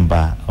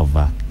member of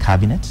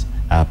cabinet,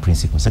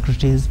 principal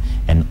secretaries,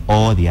 and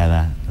all the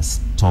other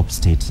top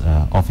state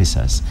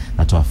officers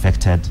that were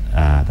affected,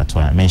 that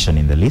were mentioned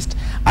in the list,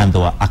 and they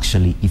were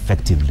actually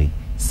effectively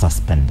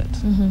suspended.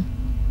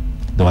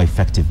 They were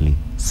effectively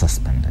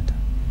suspended.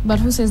 But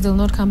who says they'll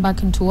not come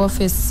back into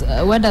office?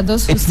 Whether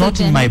those who it's not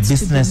in my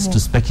business to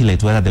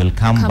speculate whether they'll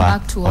come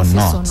back to or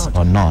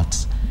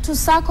not. To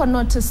sack or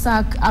not to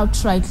sack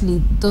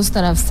outrightly, those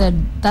that have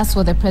said that's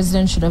what the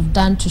president should have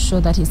done to show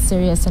that he's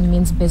serious and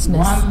means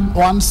business.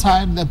 One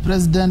side, the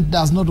president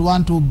does not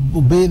want to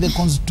obey the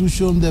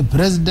Constitution. The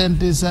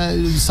president is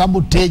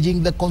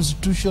sabotaging the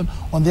Constitution.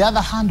 On the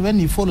other hand, when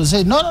he follows,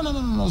 say,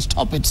 no,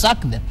 stop it,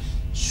 sack them.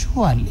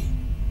 Surely,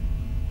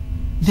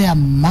 there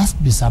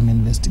must be some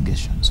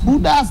investigations. Who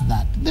does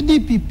that? The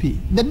DPP.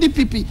 The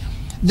DPP,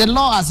 the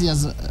law as he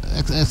has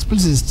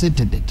explicitly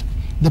stated it,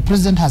 the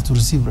president has to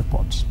receive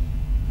reports.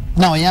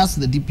 Now he asks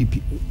the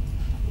DPP,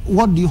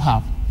 what do you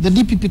have? The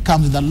DPP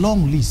comes with a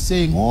long list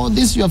saying, oh,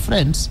 this your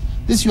friends,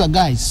 this your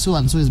guys,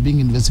 so-and-so is being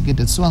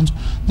investigated, so-and-so.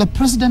 The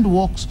president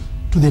walks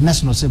to the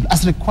National Assembly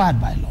as required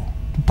by law,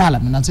 to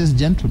Parliament, and says,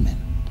 gentlemen,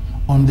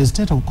 on the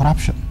state of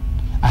corruption,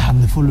 I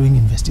have the following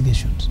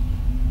investigations.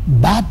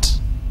 But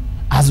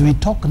as we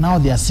talk now,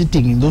 they are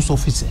sitting in those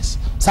offices.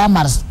 Some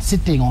are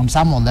sitting on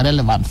some of the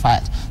relevant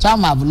files.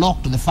 Some have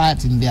locked the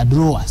files in their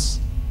drawers.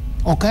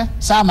 Okay?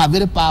 Some are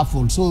very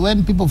powerful. So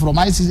when people from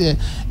DPP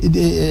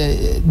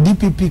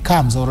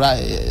comes, or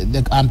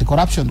the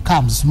anti-corruption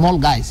comes, small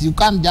guys, you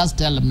can't just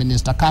tell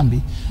Minister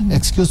Kambi,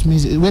 excuse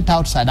me, wait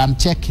outside, I'm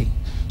checking.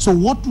 So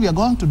what we are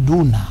going to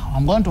do now,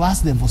 I'm going to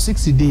ask them for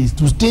 60 days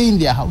to stay in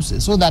their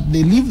houses so that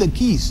they leave the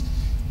keys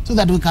so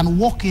that we can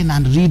walk in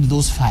and read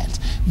those files.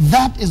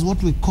 That is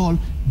what we call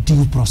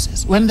due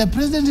process. When the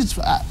president is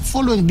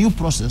following due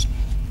process,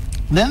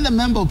 then the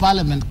member of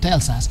parliament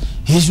tells us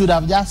he should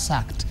have just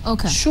sacked.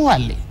 Okay.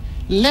 Surely,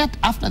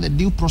 after the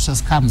due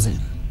process comes in,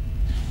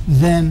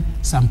 then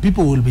some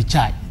people will be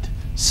charged,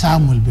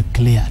 some will be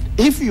cleared.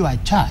 If you are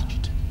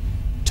charged,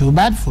 too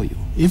bad for you.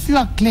 If you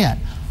are cleared,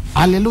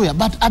 hallelujah.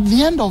 But at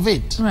the end of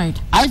it, right,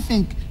 I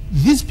think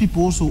these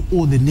people also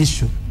owe the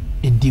nation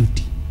a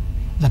duty.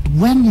 That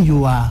when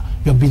you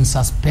have been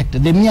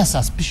suspected, the mere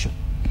suspicion,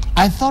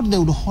 I thought they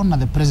would honor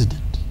the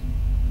president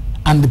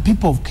and the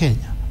people of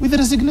Kenya with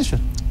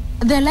resignation.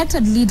 The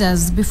elected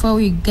leaders, before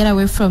we get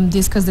away from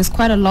this, because there's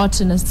quite a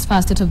lot in as far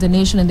as state of the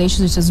nation and the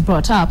issues which is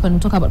brought up, and we'll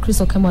talk about Chris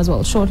Okemo as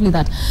well shortly,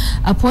 that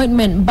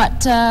appointment.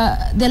 But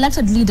the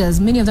elected leaders,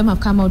 many of them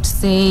have come out to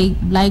say,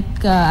 like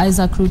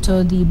Isaac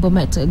Ruto, the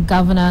Bomet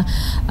governor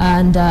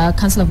and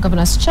Council of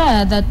Governors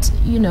chair, that,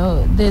 you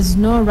know, there's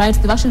no right.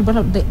 They've actually brought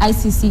up the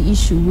ICC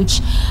issue,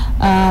 which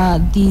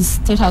the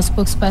State House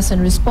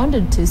spokesperson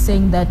responded to,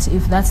 saying that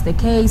if that's the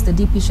case, the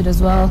DP should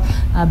as well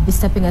be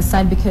stepping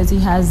aside because he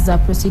has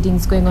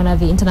proceedings going on at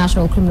the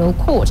International Criminal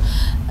Court.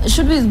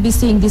 Should we be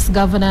seeing these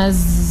governors,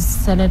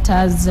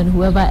 senators, and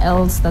whoever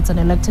else that's an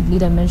elected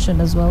leader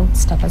mentioned as well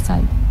step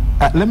aside?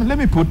 Let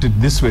me put it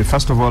this way.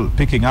 First of all,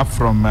 picking up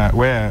from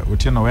where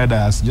Otieno Weda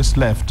has just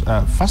left,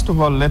 first of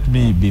all, let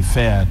me be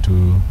fair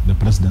to the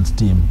president's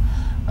team.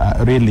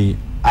 Really,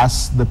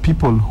 as the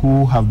people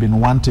who have been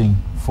wanting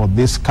for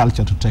this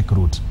culture to take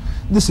root,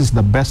 this is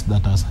the best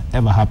that has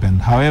ever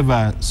happened,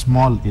 however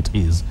small it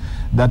is,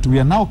 that we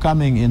are now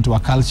coming into a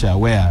culture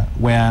where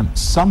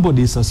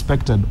somebody is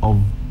suspected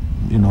of,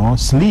 you know,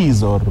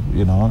 sleaze or,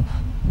 you know,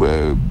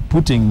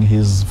 putting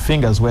his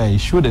fingers where he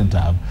shouldn't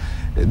have,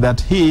 that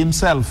he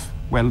himself,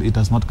 well, it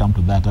has not come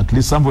to that. At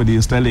least somebody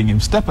is telling him,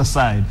 step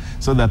aside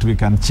so that we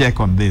can check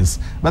on this.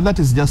 But that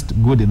is just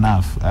good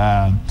enough.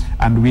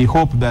 And we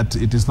hope that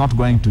it is not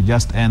going to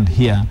just end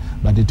here,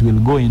 but it will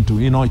go into,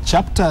 you know,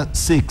 chapter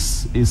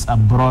 6 is a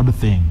broad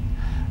thing.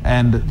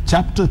 And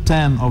chapter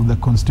 10 of the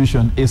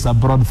Constitution is a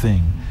broad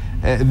thing.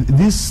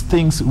 These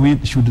things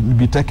should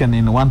be taken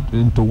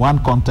into one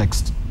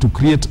context to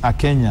create a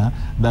Kenya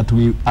that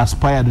we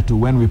aspired to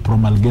when we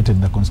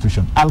promulgated the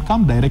Constitution. I'll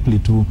come directly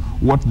to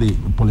what the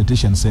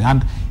politicians say.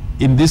 And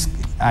in this,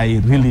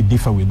 I really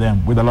differ with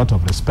them with a lot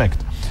of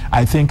respect.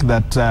 I think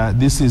that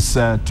this is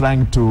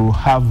trying to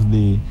have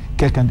the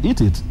cake and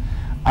eat it.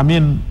 I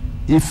mean,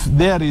 if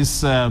there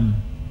is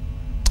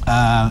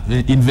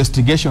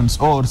investigations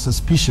or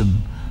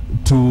suspicion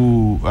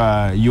to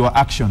your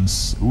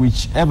actions,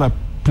 whichever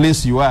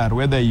place you are,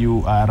 whether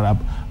you are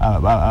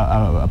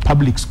a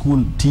public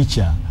school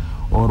teacher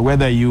or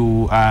whether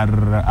you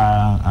are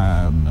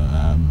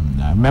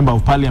a member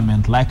of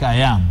parliament like I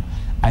am,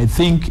 I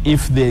think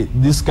if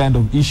this kind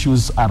of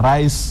issues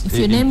arise, if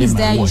your name is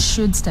there, you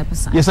should step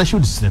aside. Yes, I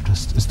should step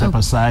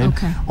aside.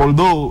 Okay.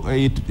 Although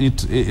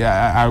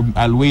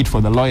I'll wait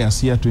for the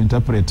lawyers here to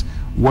interpret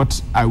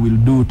what I will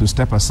do to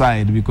step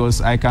aside,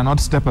 because I cannot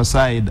step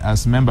aside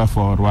as member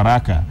for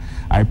Waraka.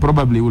 I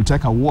probably will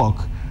take a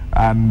walk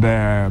and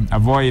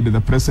avoid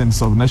the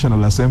presence of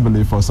National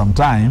Assembly for some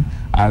time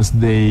as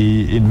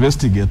they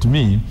investigate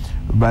me.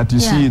 But you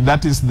see,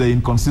 that is the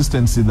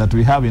inconsistency that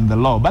we have in the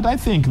law. But I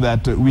think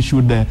that we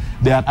should, there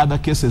are other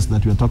cases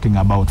that we're talking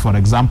about. For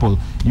example,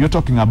 you're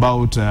talking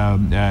about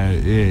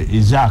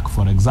Isaac,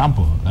 for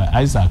example.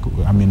 Isaac,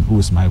 I mean, who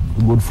is my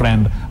good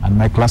friend and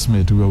my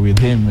classmate. We were with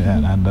him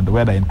and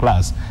whether in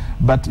class.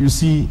 But you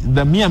see,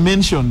 the mere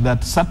mention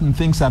that certain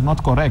things are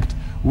not correct,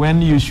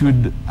 when you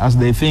should, as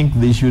they think,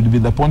 they should be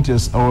the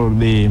Pontius or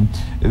you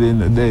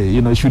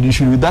know, should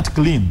be that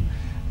clean,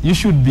 you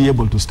should be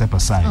able to step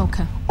aside.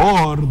 Okay.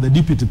 Or the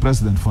deputy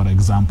president, for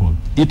example.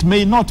 It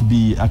may not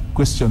be a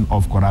question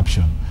of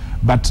corruption,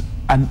 but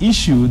an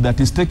issue that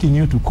is taking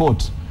you to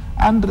court.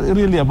 And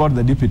really about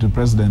the deputy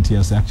president, he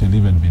has actually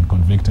even been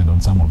convicted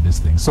on some of these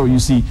things. So you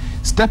see,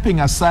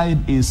 stepping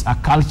aside is a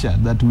culture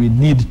that we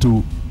need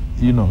to,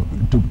 you know,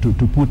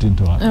 to put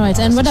into our... All right,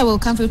 and what I will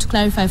come for you to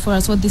clarify for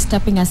us what this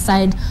stepping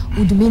aside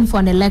would mean for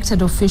an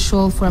elected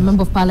official, for a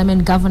member of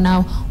parliament,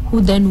 governor, who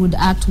then would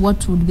act,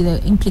 what would be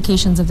the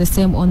implications of the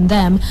same on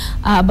them.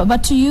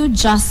 But to you,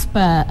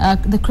 Jasper,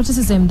 the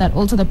criticism that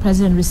also the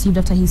president received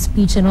after his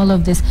speech and all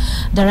of this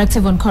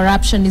directive on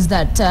corruption is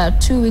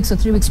that 2 weeks or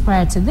 3 weeks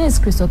prior to this,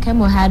 Chris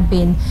Okemo had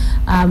been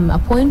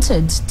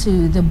appointed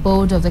to the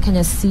board of the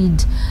Kenya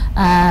Seed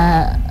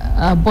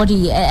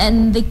body,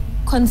 and the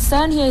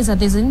concern here is that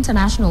there's an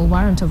international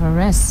warrant of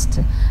arrest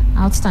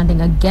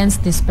outstanding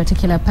against this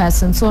particular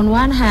person. So on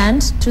one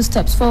hand, 2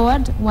 steps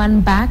forward,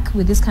 1 back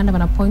with this kind of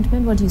an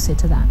appointment. What do you say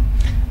to that?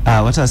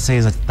 What I say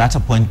is that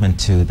appointment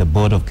to the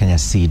board of Kenya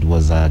Seed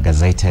was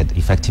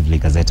effectively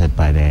gazetted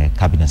by the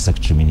Cabinet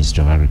Secretary,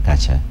 Minister of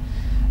Agriculture,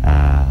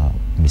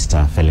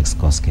 Mr. Felix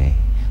Koskei.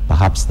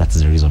 Perhaps that's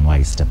the reason why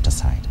he stepped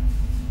aside.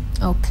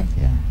 Okay.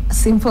 Yeah.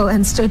 Simple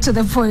and straight to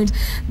the point.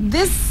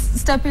 This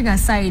stepping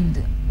aside,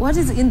 what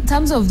is, in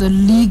terms of the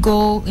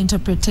legal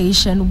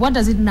interpretation, what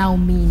does it now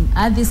mean?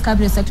 Are these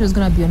cabinet secretaries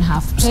going to be on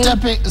half pay?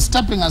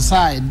 Stepping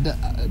aside,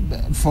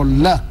 for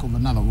lack of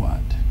another word,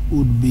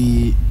 would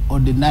be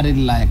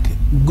ordinarily like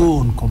go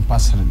on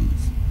compulsory leave.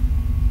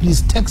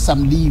 Please take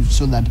some leave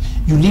so that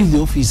you leave the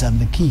office and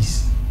the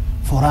keys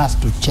for us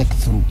to check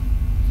through.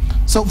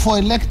 So for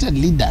elected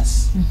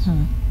leaders,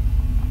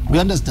 we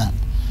understand.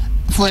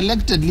 For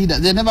elected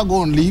leaders, they never go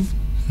on leave.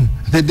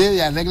 The day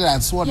they are elected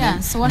and sworn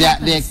in, so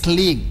they're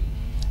clean.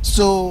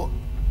 So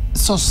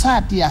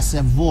society has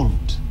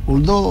evolved.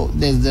 Although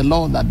there's the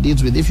law that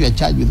deals with if you are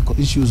charged with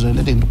issues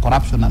relating to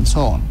corruption and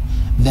so on,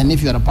 then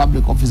if you're a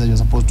public officer, you're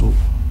supposed to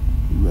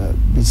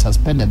be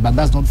suspended, but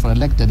that's not for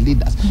elected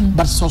leaders.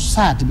 But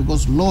society,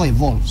 because law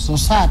evolves,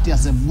 society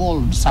has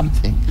evolved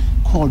something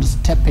called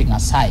stepping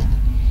aside,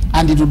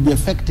 and it would be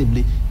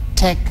effectively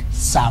take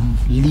some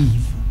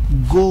leave,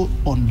 go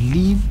on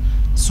leave,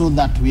 so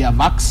that we have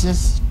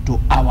access to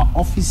our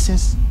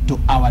offices, to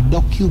our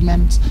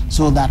documents,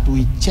 so that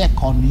we check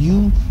on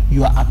you,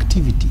 your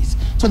activities.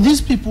 So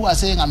these people are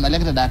saying, I'm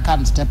elected, I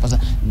can't step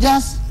aside.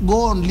 Just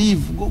go on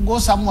leave, go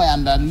somewhere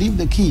and leave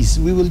the keys.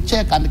 We will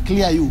check and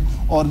clear you,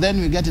 or then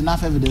we get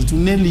enough evidence to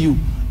nail you.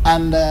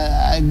 And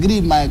I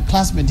agree, my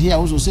classmate here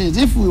also says,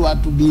 if we were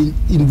to be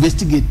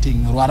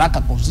investigating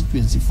Ruaraka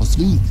constituency for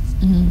 3 weeks,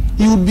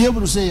 he would be able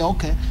to say,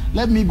 okay,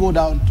 let me go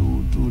down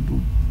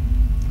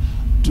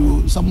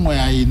to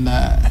somewhere in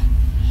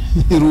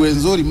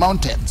Ruwenzori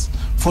Mountains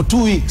for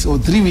 2 weeks or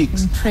 3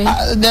 weeks,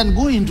 then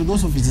go into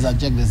those offices and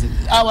check this.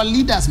 Our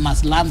leaders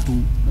must learn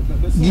to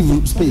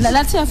give space.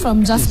 Let's hear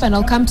from Jasper, and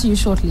I'll come to you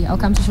shortly.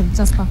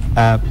 Jasper.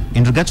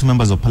 In regard to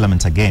members of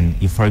parliament, again,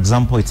 if, for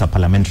example, it's a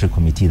parliamentary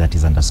committee that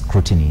is under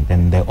scrutiny,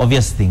 then the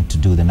obvious thing to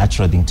do, the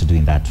natural thing to do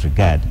in that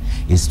regard,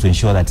 is to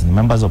ensure that the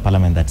members of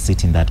parliament that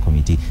sit in that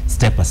committee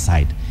step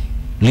aside,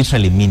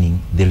 literally meaning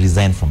they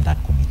resign from that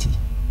committee.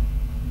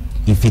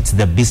 If it's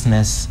the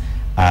business,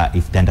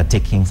 if the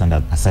undertakings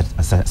under a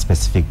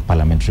specific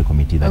parliamentary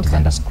committee that is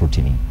under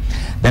scrutiny.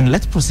 Then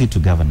let's proceed to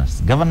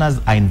governors. Governors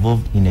are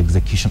involved in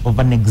execution of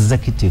an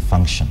executive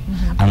function,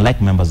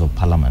 unlike members of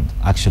parliament,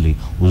 actually,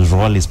 whose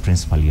role is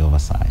principally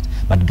oversight.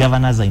 But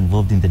governors are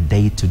involved in the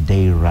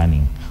day-to-day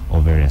running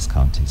of various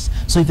counties.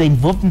 So if they're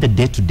involved in the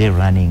day-to-day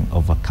running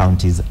of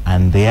counties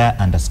and they are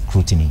under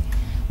scrutiny,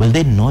 will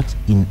they not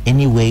in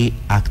any way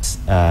act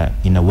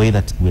in a way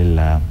that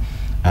will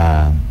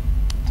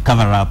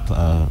cover up,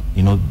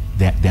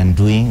 their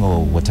undoing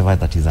or whatever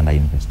that is under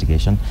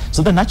investigation?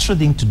 So the natural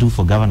thing to do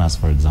for governors,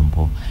 for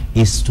example,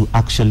 is to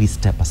actually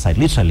step aside,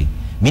 literally,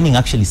 meaning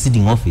actually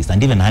ceding office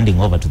and even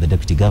handing over to the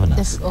deputy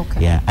governors.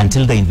 Yes,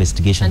 until the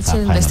investigations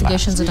are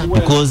done.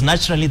 Because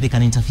naturally they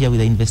can interfere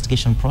with the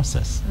investigation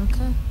process.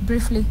 Okay,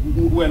 briefly.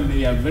 Well,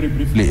 very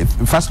briefly.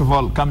 First of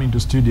all, coming to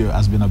studio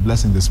has been a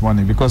blessing this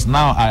morning, because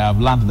now I have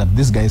learned that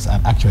these guys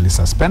are actually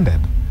suspended.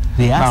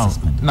 They are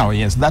suspended. Now,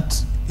 yes,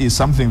 that is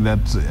something that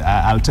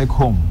I'll take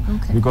home,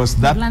 because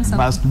that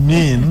must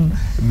mean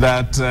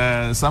that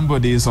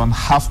somebody is on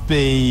half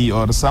pay,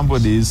 or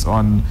somebody is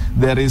on,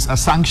 there is a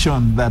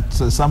sanction that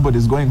somebody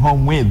is going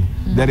home with.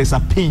 There is a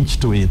pinch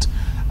to it.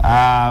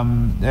 I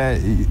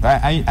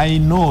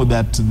know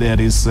that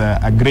there is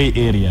a gray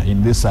area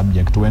in this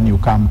subject when you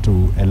come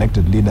to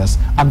elected leaders,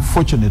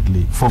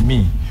 unfortunately for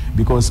me,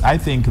 because I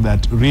think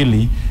that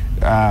really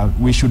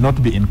we should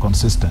not be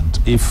inconsistent.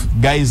 If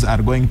guys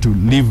are going to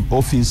leave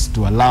office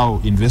to allow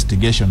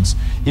investigations,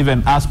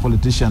 even us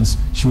politicians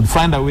should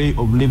find a way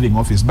of leaving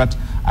office. But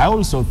I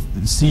also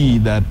see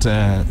that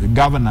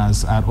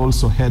governors are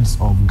also heads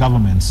of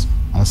governments,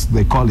 as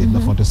they call it,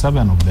 the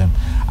 47 of them.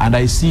 And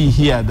I see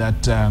here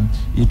that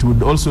it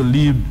would also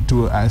lead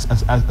to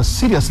a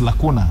serious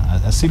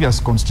lacuna, a serious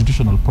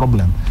constitutional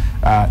problem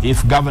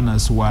if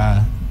governors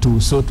were to,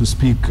 so to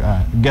speak,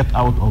 get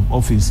out of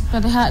office.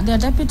 But they are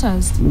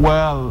deputized.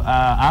 Well,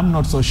 I'm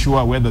not so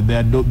sure whether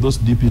those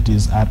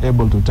deputies are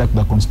able to take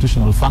the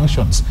constitutional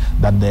functions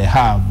that they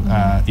have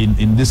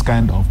in this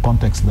kind of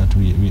context that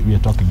we are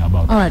talking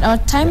about. All right, our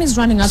time is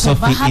running out. So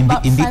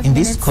in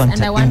this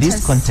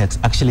context,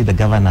 actually the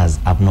governors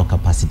have no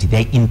capacity.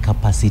 They're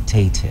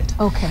incapacitated.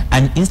 Okay.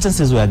 And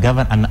instances where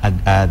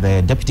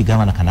the deputy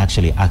governor can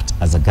actually act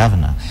as a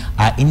governor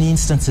are in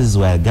instances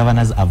where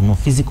governors have no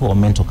physical or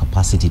mental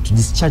capacity to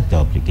discharge their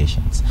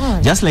obligations.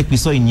 Right. Just like we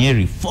saw in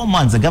Nyeri, 4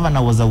 months the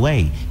governor was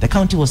away. The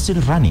county was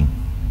still running.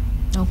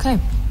 Okay.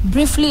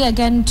 Briefly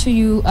again to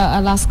you,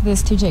 I'll ask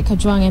this, TJ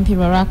Kajwang, MP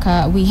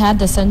Ruaraka. We had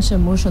the censure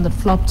motion that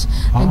flopped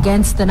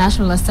against the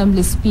National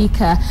Assembly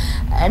Speaker.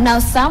 Now,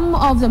 some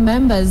of the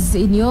members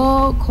in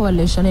your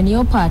coalition, in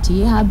your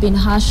party, have been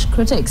harsh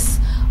critics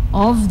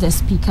of the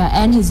Speaker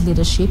and his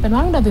leadership. And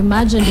one would have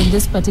imagined in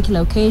this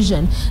particular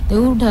occasion, they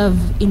would have,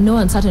 in no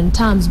uncertain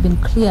terms, been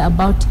clear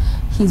about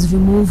his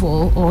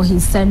removal or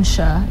his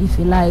censure, if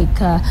you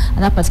like, at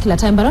that particular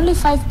time. But only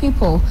 5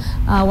 people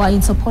were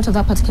in support of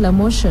that particular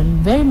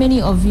motion. Very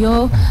many of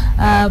your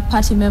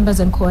party members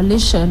and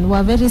coalition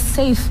were very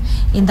safe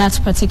in that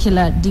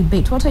particular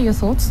debate. What are your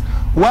thoughts?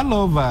 Well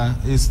over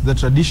is the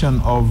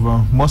tradition of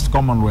most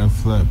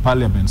Commonwealth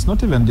parliaments,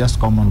 not even just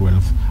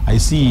Commonwealth. I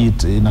see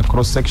it in a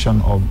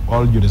cross-section of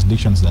all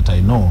jurisdictions that I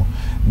know,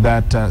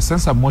 that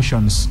censure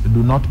motions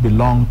do not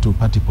belong to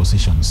party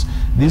positions.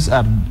 These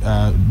are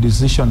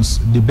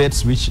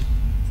debates which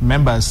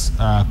members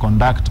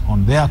conduct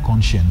on their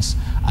conscience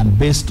and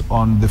based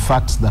on the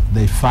facts that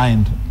they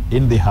find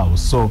in the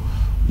House. So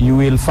you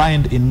will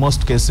find in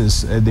most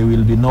cases there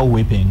will be no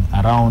whipping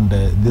around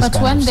this kind of subject.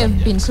 But when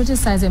they've been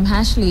criticizing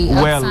harshly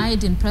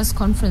outside in press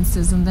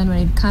conferences, and then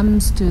when it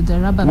comes to the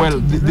rubber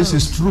meeting the road. This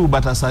is true,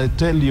 but as I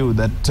tell you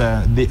that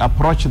the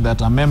approach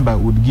that a member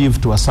would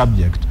give to a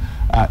subject,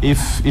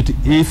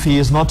 if he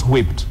is not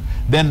whipped,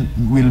 then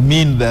will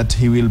mean that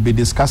he will be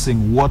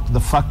discussing what the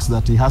facts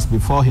that he has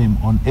before him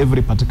on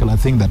every particular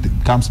thing that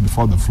comes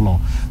before the floor.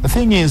 The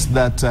thing is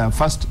that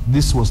first,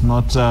 this was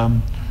not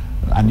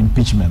an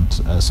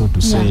impeachment, so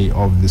to say,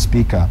 of the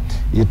Speaker.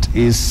 It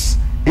is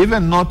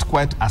even not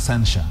quite a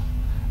censure.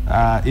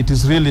 It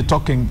is really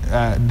talking,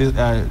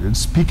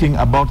 speaking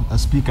about a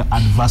Speaker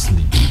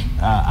adversely,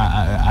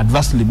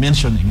 adversely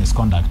mentioning his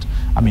conduct.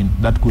 I mean,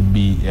 that could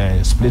be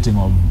splitting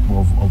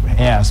of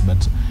hairs,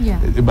 but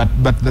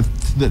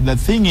the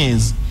thing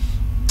is,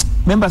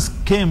 members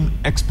came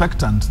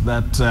expectant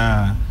that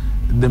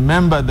the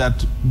member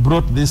that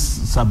brought this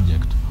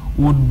subject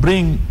would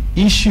bring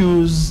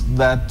issues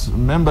that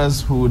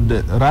members would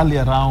rally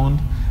around,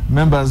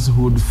 members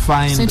would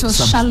find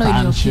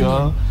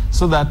substantial,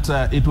 so that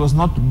it was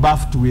not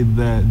buffed with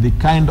the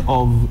kind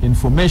of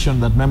information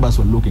that members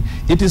were looking.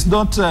 It is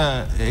not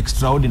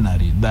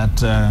extraordinary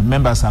that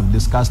members have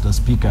discussed a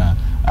Speaker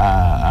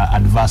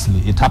adversely.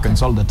 It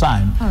happens all the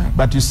time.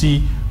 But you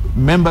see,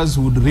 members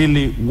would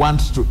really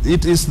want to,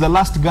 it is the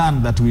last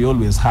gun that we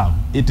always have.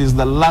 It is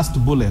the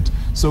last bullet.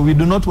 So we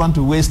do not want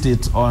to waste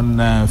it on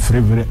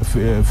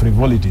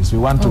frivolities. We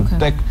want to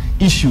take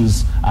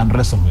issues and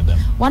wrestle with them.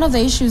 One of the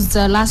issues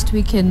last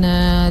week in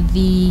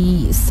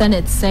the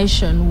Senate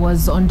session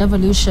was on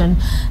devolution,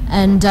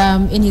 and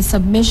in his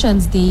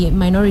submissions, the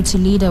minority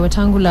leader,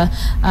 Wetangula,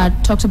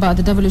 talked about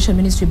the devolution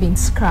ministry being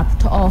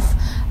scrapped off,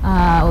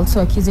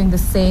 also accusing the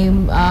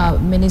same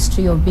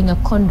ministry of being a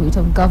conduit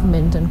of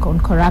government and on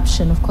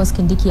corruption. Of course,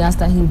 Kindiki asked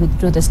that he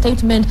withdrew the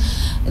statement.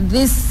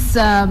 This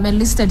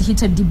enlisted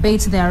heated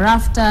debate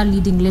thereafter,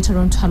 leading later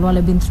on to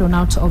Halwale being thrown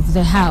out of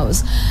the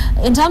House.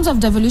 In terms of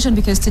devolution,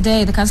 because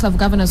today the Council of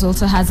Governors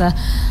also has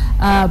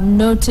a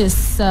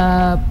notice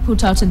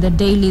put out in the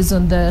dailies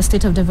on the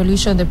state of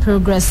devolution, the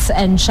progress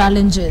and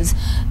challenges.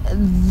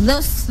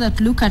 Those that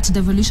look at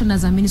devolution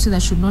as a ministry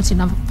that should not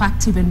in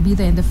fact even be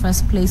there in the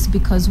first place,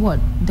 because what?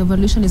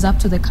 Devolution is up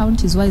to the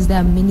counties. Why is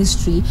there a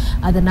ministry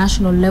at the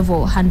national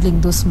level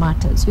handling those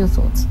matters? Your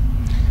thoughts?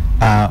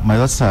 My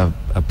thoughts are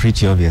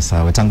pretty obvious.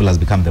 Wetangula has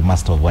become the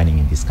master of whining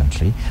in this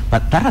country.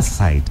 But that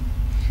aside,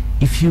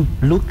 if you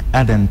look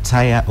at the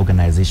entire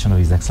organization of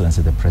His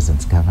Excellency the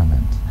President's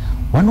government,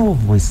 one of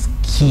his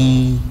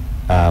key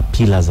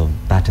pillars of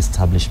that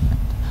establishment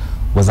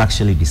was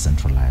actually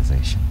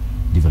decentralization,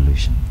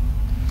 devolution.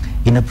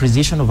 In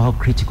appreciation of how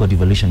critical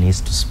devolution is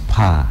to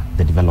spur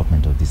the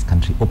development of this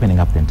country, opening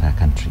up the entire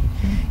country,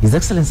 His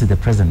Excellency the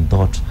President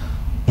thought,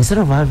 instead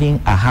of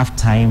having a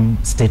half-time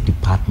State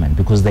Department,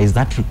 because there is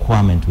that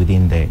requirement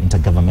within the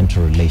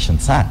Intergovernmental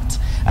Relations Act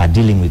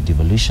dealing with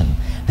devolution,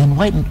 then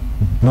why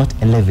not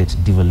elevate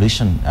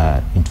devolution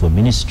into a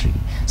ministry,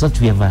 so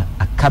that we have a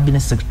cabinet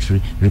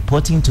secretary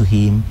reporting to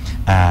him,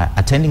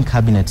 attending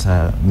cabinet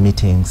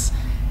meetings,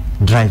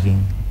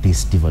 driving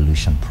this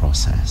devolution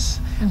process.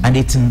 And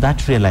it's in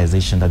that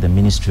realization that the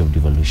Ministry of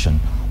Devolution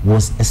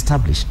was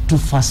established to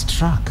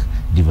fast-track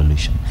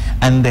devolution.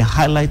 And the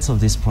highlights of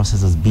this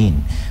process has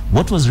been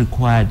what was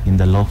required in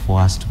the law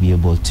for us to be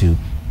able to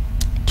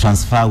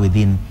transfer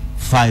within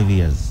 5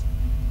 years,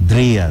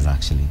 3 years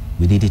actually.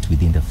 We did it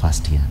within the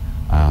first year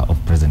of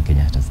President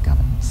Kenyatta's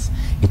governance.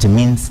 It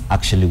means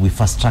actually we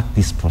fast-tracked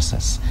this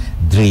process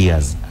 3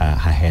 years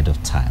ahead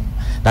of time.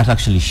 That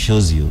actually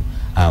shows you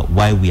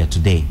why we are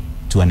today,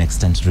 to an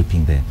extent,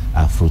 reaping the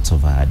fruits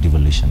of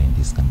devolution in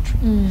this country.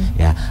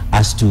 Yeah.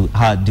 As to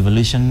how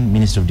devolution,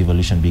 Ministry of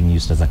Devolution being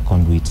used as a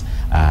conduit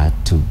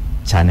to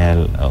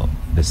channel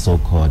the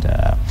so-called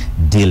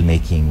deal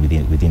making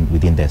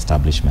within the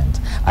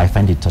establishment, I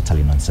find it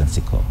totally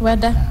nonsensical.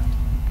 Whether?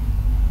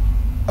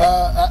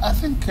 I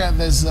think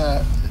there's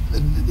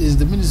is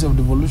the Ministry of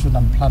Devolution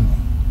and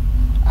Planning.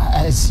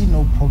 I see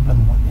no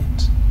problem with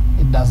it.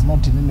 It does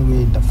not in any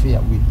way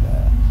interfere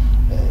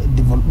with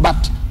devolution,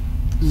 but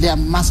there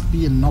must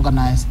be an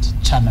organized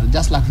channel,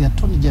 just like the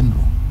Attorney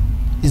General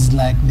is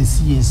like the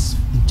CS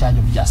in charge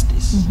of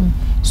justice.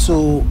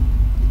 So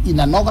in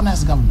an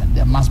organized government,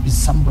 there must be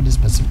somebody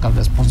specifically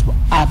responsible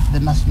at the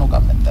national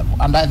government level.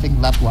 And I think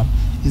that one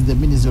is the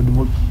Ministry of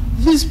Devolution.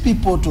 these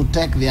people to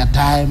take their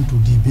time to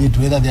debate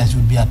whether there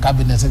should be a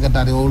cabinet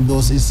secretary, all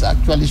those, it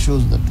actually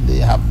shows that they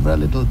have very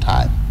little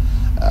time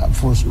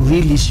for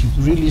real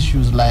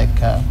issues like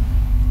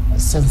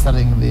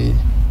censoring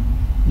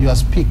your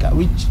speaker,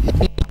 which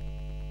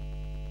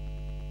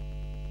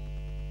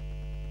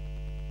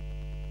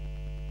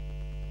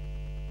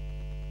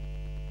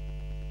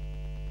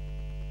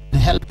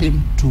help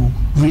him to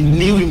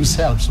renew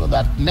himself so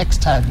that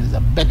next time he's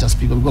a better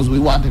speaker, because we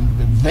want him to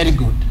be very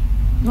good.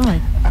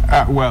 Right.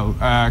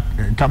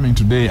 Coming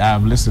today, I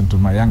have listened to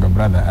my younger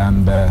brother,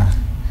 and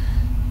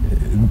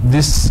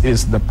this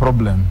is the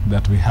problem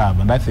that we have,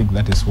 and I think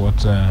that is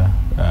what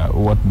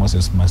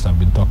Moses must have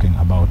been talking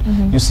about.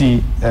 You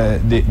see,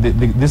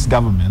 this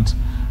government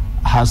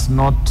has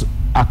not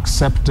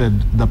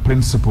accepted the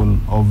principle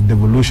of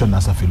devolution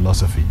as a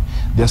philosophy.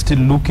 They're still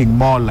looking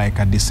more like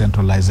a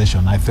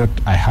decentralization. I thought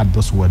I had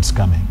those words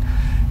coming.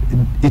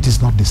 It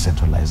is not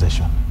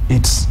decentralization.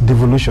 It's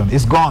devolution.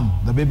 It's gone.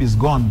 The baby is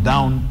gone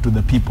down to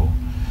the people.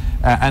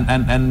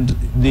 And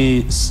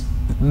the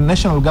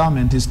national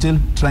government is still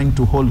trying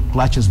to hold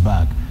clutches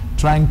back,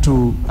 trying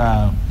to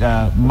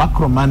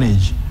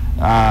macro-manage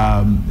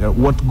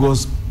what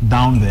goes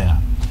down there.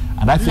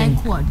 And I think,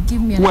 like what? Give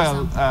me an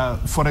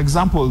example. For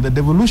example, the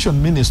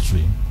devolution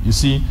ministry, you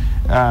see,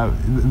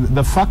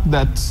 the fact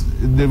that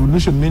the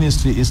devolution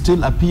ministry is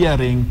still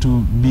appearing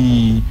to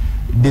be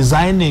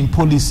designing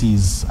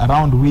policies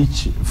around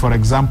which, for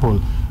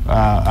example,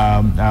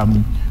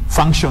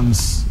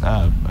 functions,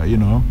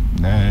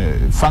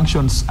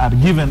 functions are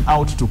given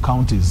out to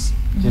counties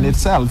in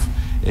itself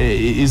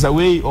is a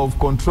way of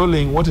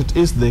controlling what it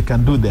is they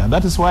can do there.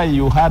 That is why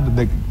you had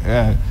the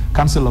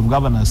Council of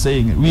Governors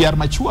saying, we are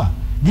mature.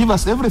 Give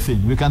us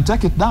everything, we can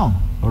take it down,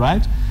 all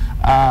right?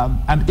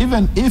 And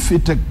even if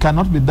it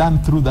cannot be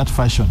done through that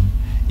fashion,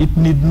 it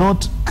need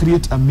not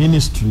create a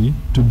ministry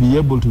to be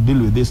able to deal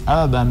with this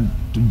other than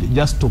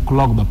just to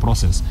clog the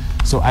process.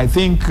 So I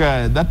think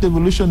that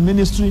devolution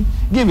ministry,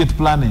 give it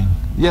planning.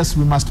 Yes,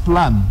 we must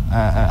plan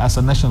as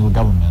a national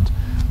government,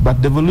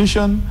 but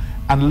devolution,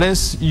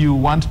 unless you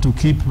want to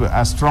keep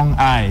a strong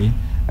eye,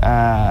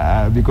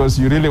 because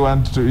you really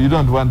want to, you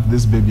don't want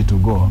this baby to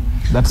go.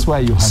 That's why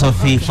you have.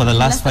 Sophie, for the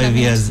last 5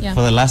 years,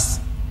 for the last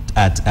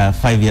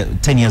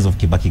 10 years of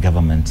Kibaki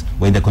government,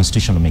 we're in the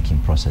constitutional making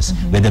process.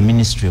 We're the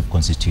Ministry of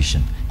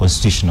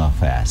Constitutional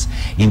Affairs.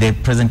 In the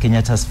President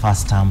Kenyatta's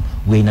first term,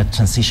 we're in a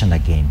transition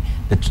again.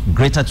 The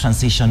greater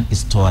transition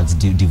is towards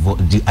a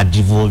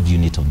devolved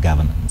unit of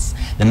governance.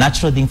 The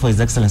natural thing for His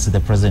Excellency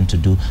the President to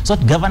do, so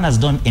that governors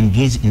don't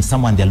engage in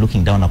someone they're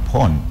looking down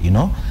upon,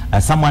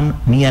 someone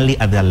nearly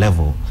at their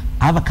level.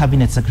 Have a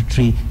cabinet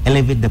secretary,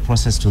 elevate the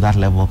process to that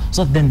level,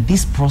 so then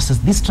this process,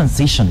 this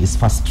transition is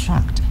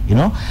fast-tracked,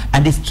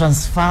 and it's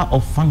transfer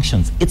of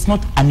functions. It's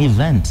not an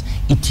event.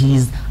 It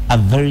is a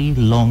very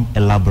long,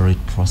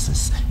 elaborate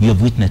process. You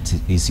have witnessed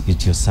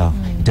it yourself.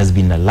 It has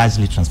been a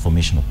largely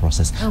transformational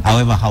process,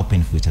 however how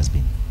painful it has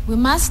been. We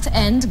must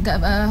end.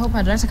 I hope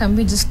our director can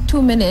be just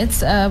 2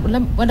 minutes.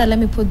 Let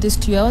me put this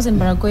to you. I was in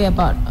Baragoy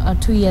about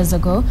 2 years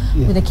ago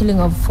with the killing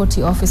of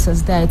 40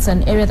 officers there. It's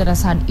an area that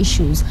has had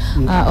issues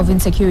of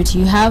insecurity.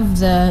 You have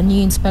the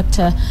new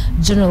Inspector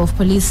General of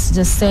Police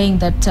just saying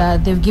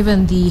that they've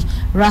given the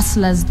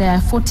rustlers there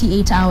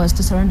 48 hours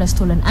to surrender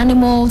stolen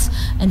animals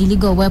and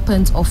illegal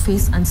weapons or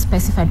face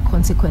unspecified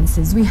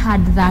consequences. We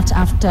had that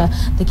after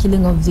the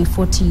killing of the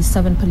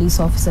 47 police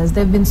officers.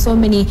 There have been so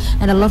many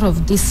and a lot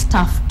of this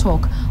tough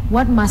talk.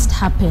 What must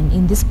happen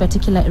in this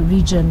particular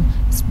region,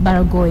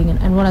 Baragoy,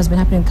 and what has been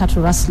happening in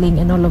cattle rustling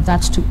and all of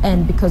that to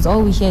end? Because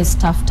all we hear is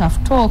tough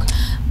talk,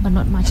 but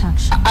not much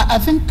action. I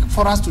think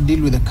for us to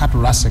deal with the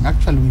cattle rustling,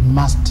 actually we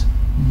must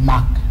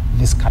mark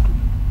these cattle.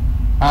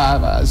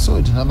 I saw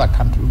it in another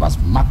country, we must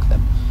mark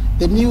them.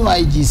 The new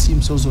IG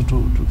seems also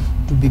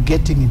to be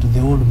getting into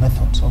the old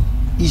methods of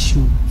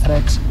issue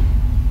threats.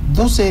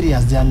 Those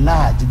areas, they are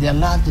larger than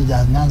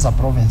Nyanza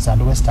province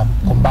and Western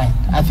combined.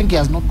 I think he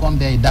has not gone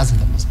there, he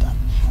doesn't understand.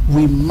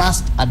 We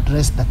must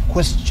address the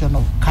question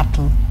of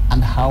cattle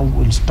and how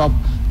we'll stop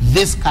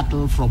this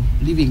cattle from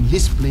leaving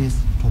this place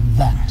to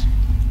that.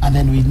 And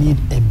then we need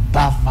a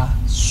buffer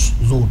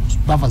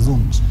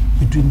zones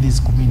between these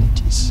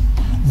communities.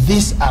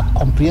 These are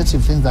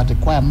comprehensive things that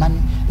require money,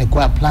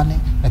 require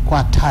planning,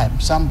 require time.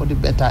 Somebody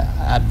better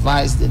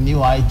advise the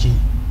new IG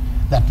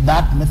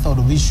that method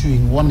of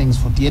issuing warnings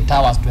 48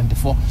 hours,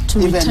 24, to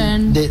even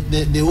return.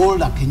 the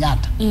older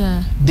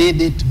Kenyatta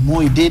did it,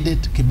 Moi did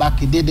it,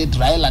 Kibaki did it,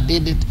 Raila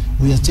did it.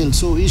 We are still,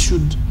 so we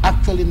should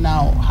actually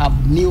now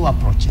have new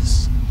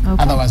approaches.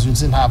 Otherwise we'll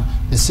still have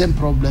the same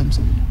problems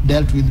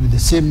dealt with the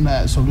same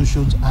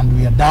solutions, and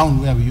we are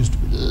down where we used to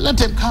be. Let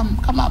him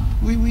come up.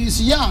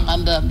 He's young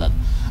and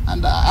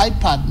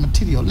iPad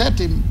material. Let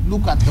him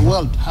look at the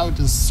world, how it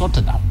is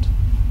sorted out.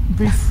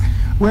 Brief.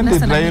 When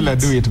did Raila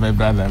do it, my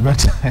brother? But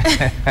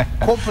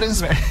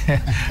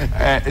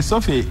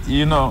Sophie,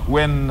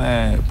 when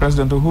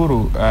President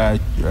Uhuru,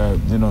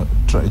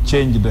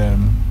 changed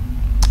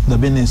the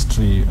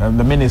ministry,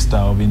 the Minister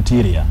of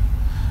Interior,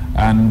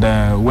 and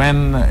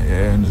when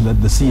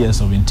the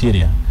CS of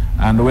Interior,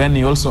 And when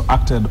he also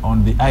acted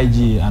on the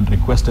IG and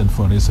requested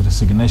for his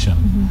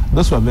resignation,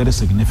 those were very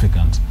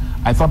significant.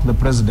 I thought the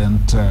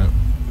president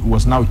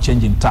was now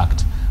changing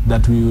tact,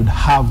 that we would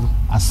have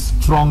a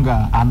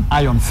stronger and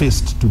iron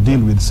fist to deal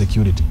with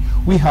security.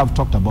 We have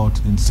talked about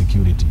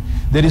insecurity.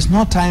 There is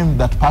no time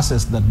that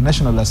passes that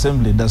National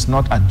Assembly does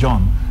not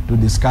adjourn to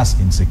discuss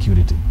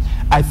insecurity.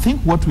 I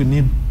think what we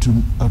need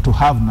to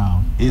have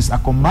now is a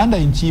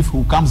commander-in-chief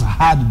who comes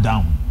hard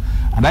down.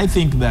 And I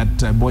think that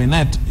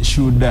Boynet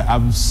should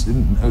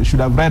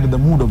have read the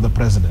mood of the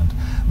president,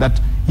 that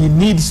he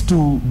needs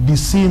to be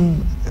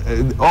seen,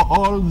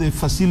 all the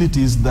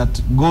facilities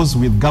that goes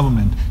with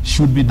government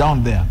should be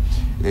down there.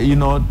 You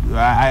know,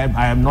 I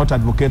am not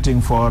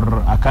advocating for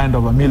a kind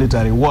of a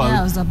military war,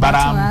 but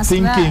I'm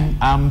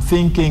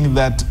thinking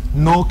that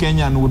no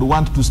Kenyan would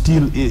want to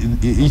steal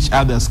each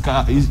other's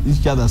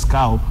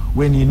cow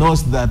when he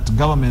knows that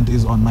government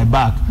is on my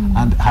back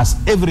and has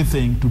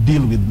everything to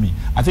deal with me.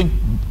 I think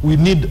we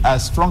need a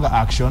stronger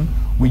action.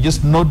 We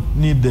just not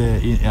need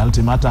the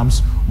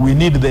ultimatums. We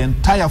need the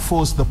entire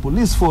force, the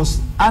police force,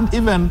 and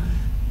even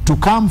to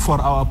come for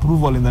our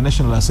approval in the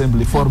National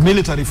Assembly for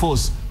military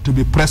force to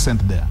be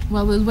present there.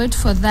 Well, we'll wait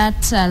for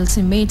that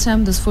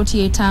ultimatum, those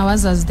 48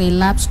 hours as they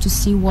lapse, to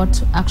see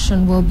what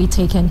action will be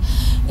taken,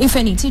 if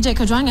any. TJ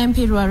Kajwang,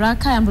 MP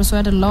Ruaraka, Ambrose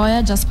Weda,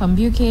 lawyer, Jasper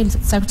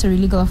Mbuke, Secretary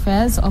Legal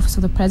Affairs, Office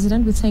of the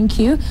President, we thank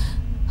you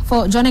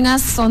for joining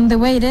us on The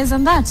Way It Is,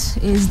 and that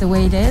is The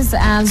Way It Is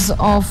as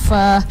of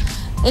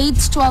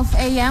 8:12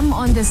 a.m.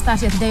 on this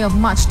 30th day of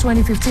March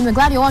 2015. We're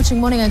glad you're watching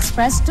Morning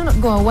Express. Do not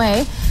go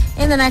away.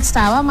 In the next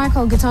hour,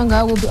 Michael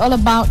Gitonga will be all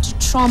about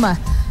trauma,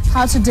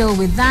 how to deal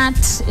with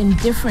that in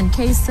different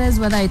cases,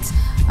 whether it's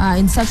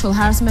in sexual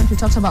harassment. We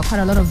talked about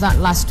quite a lot of that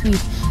last week.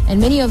 And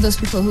many of those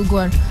people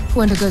who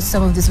undergo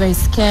some of these very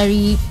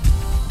scary,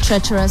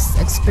 treacherous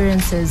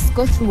experiences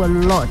go through a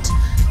lot.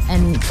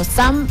 And for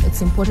some,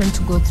 it's important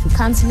to go through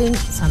counseling.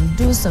 Some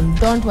do, some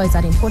don't. Why is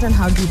that important?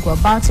 How do you go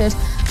about it?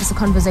 It's a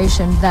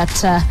conversation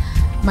that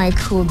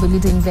Mike will be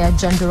leading the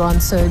agenda on.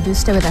 So do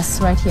stay with us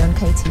right here on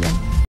KTN.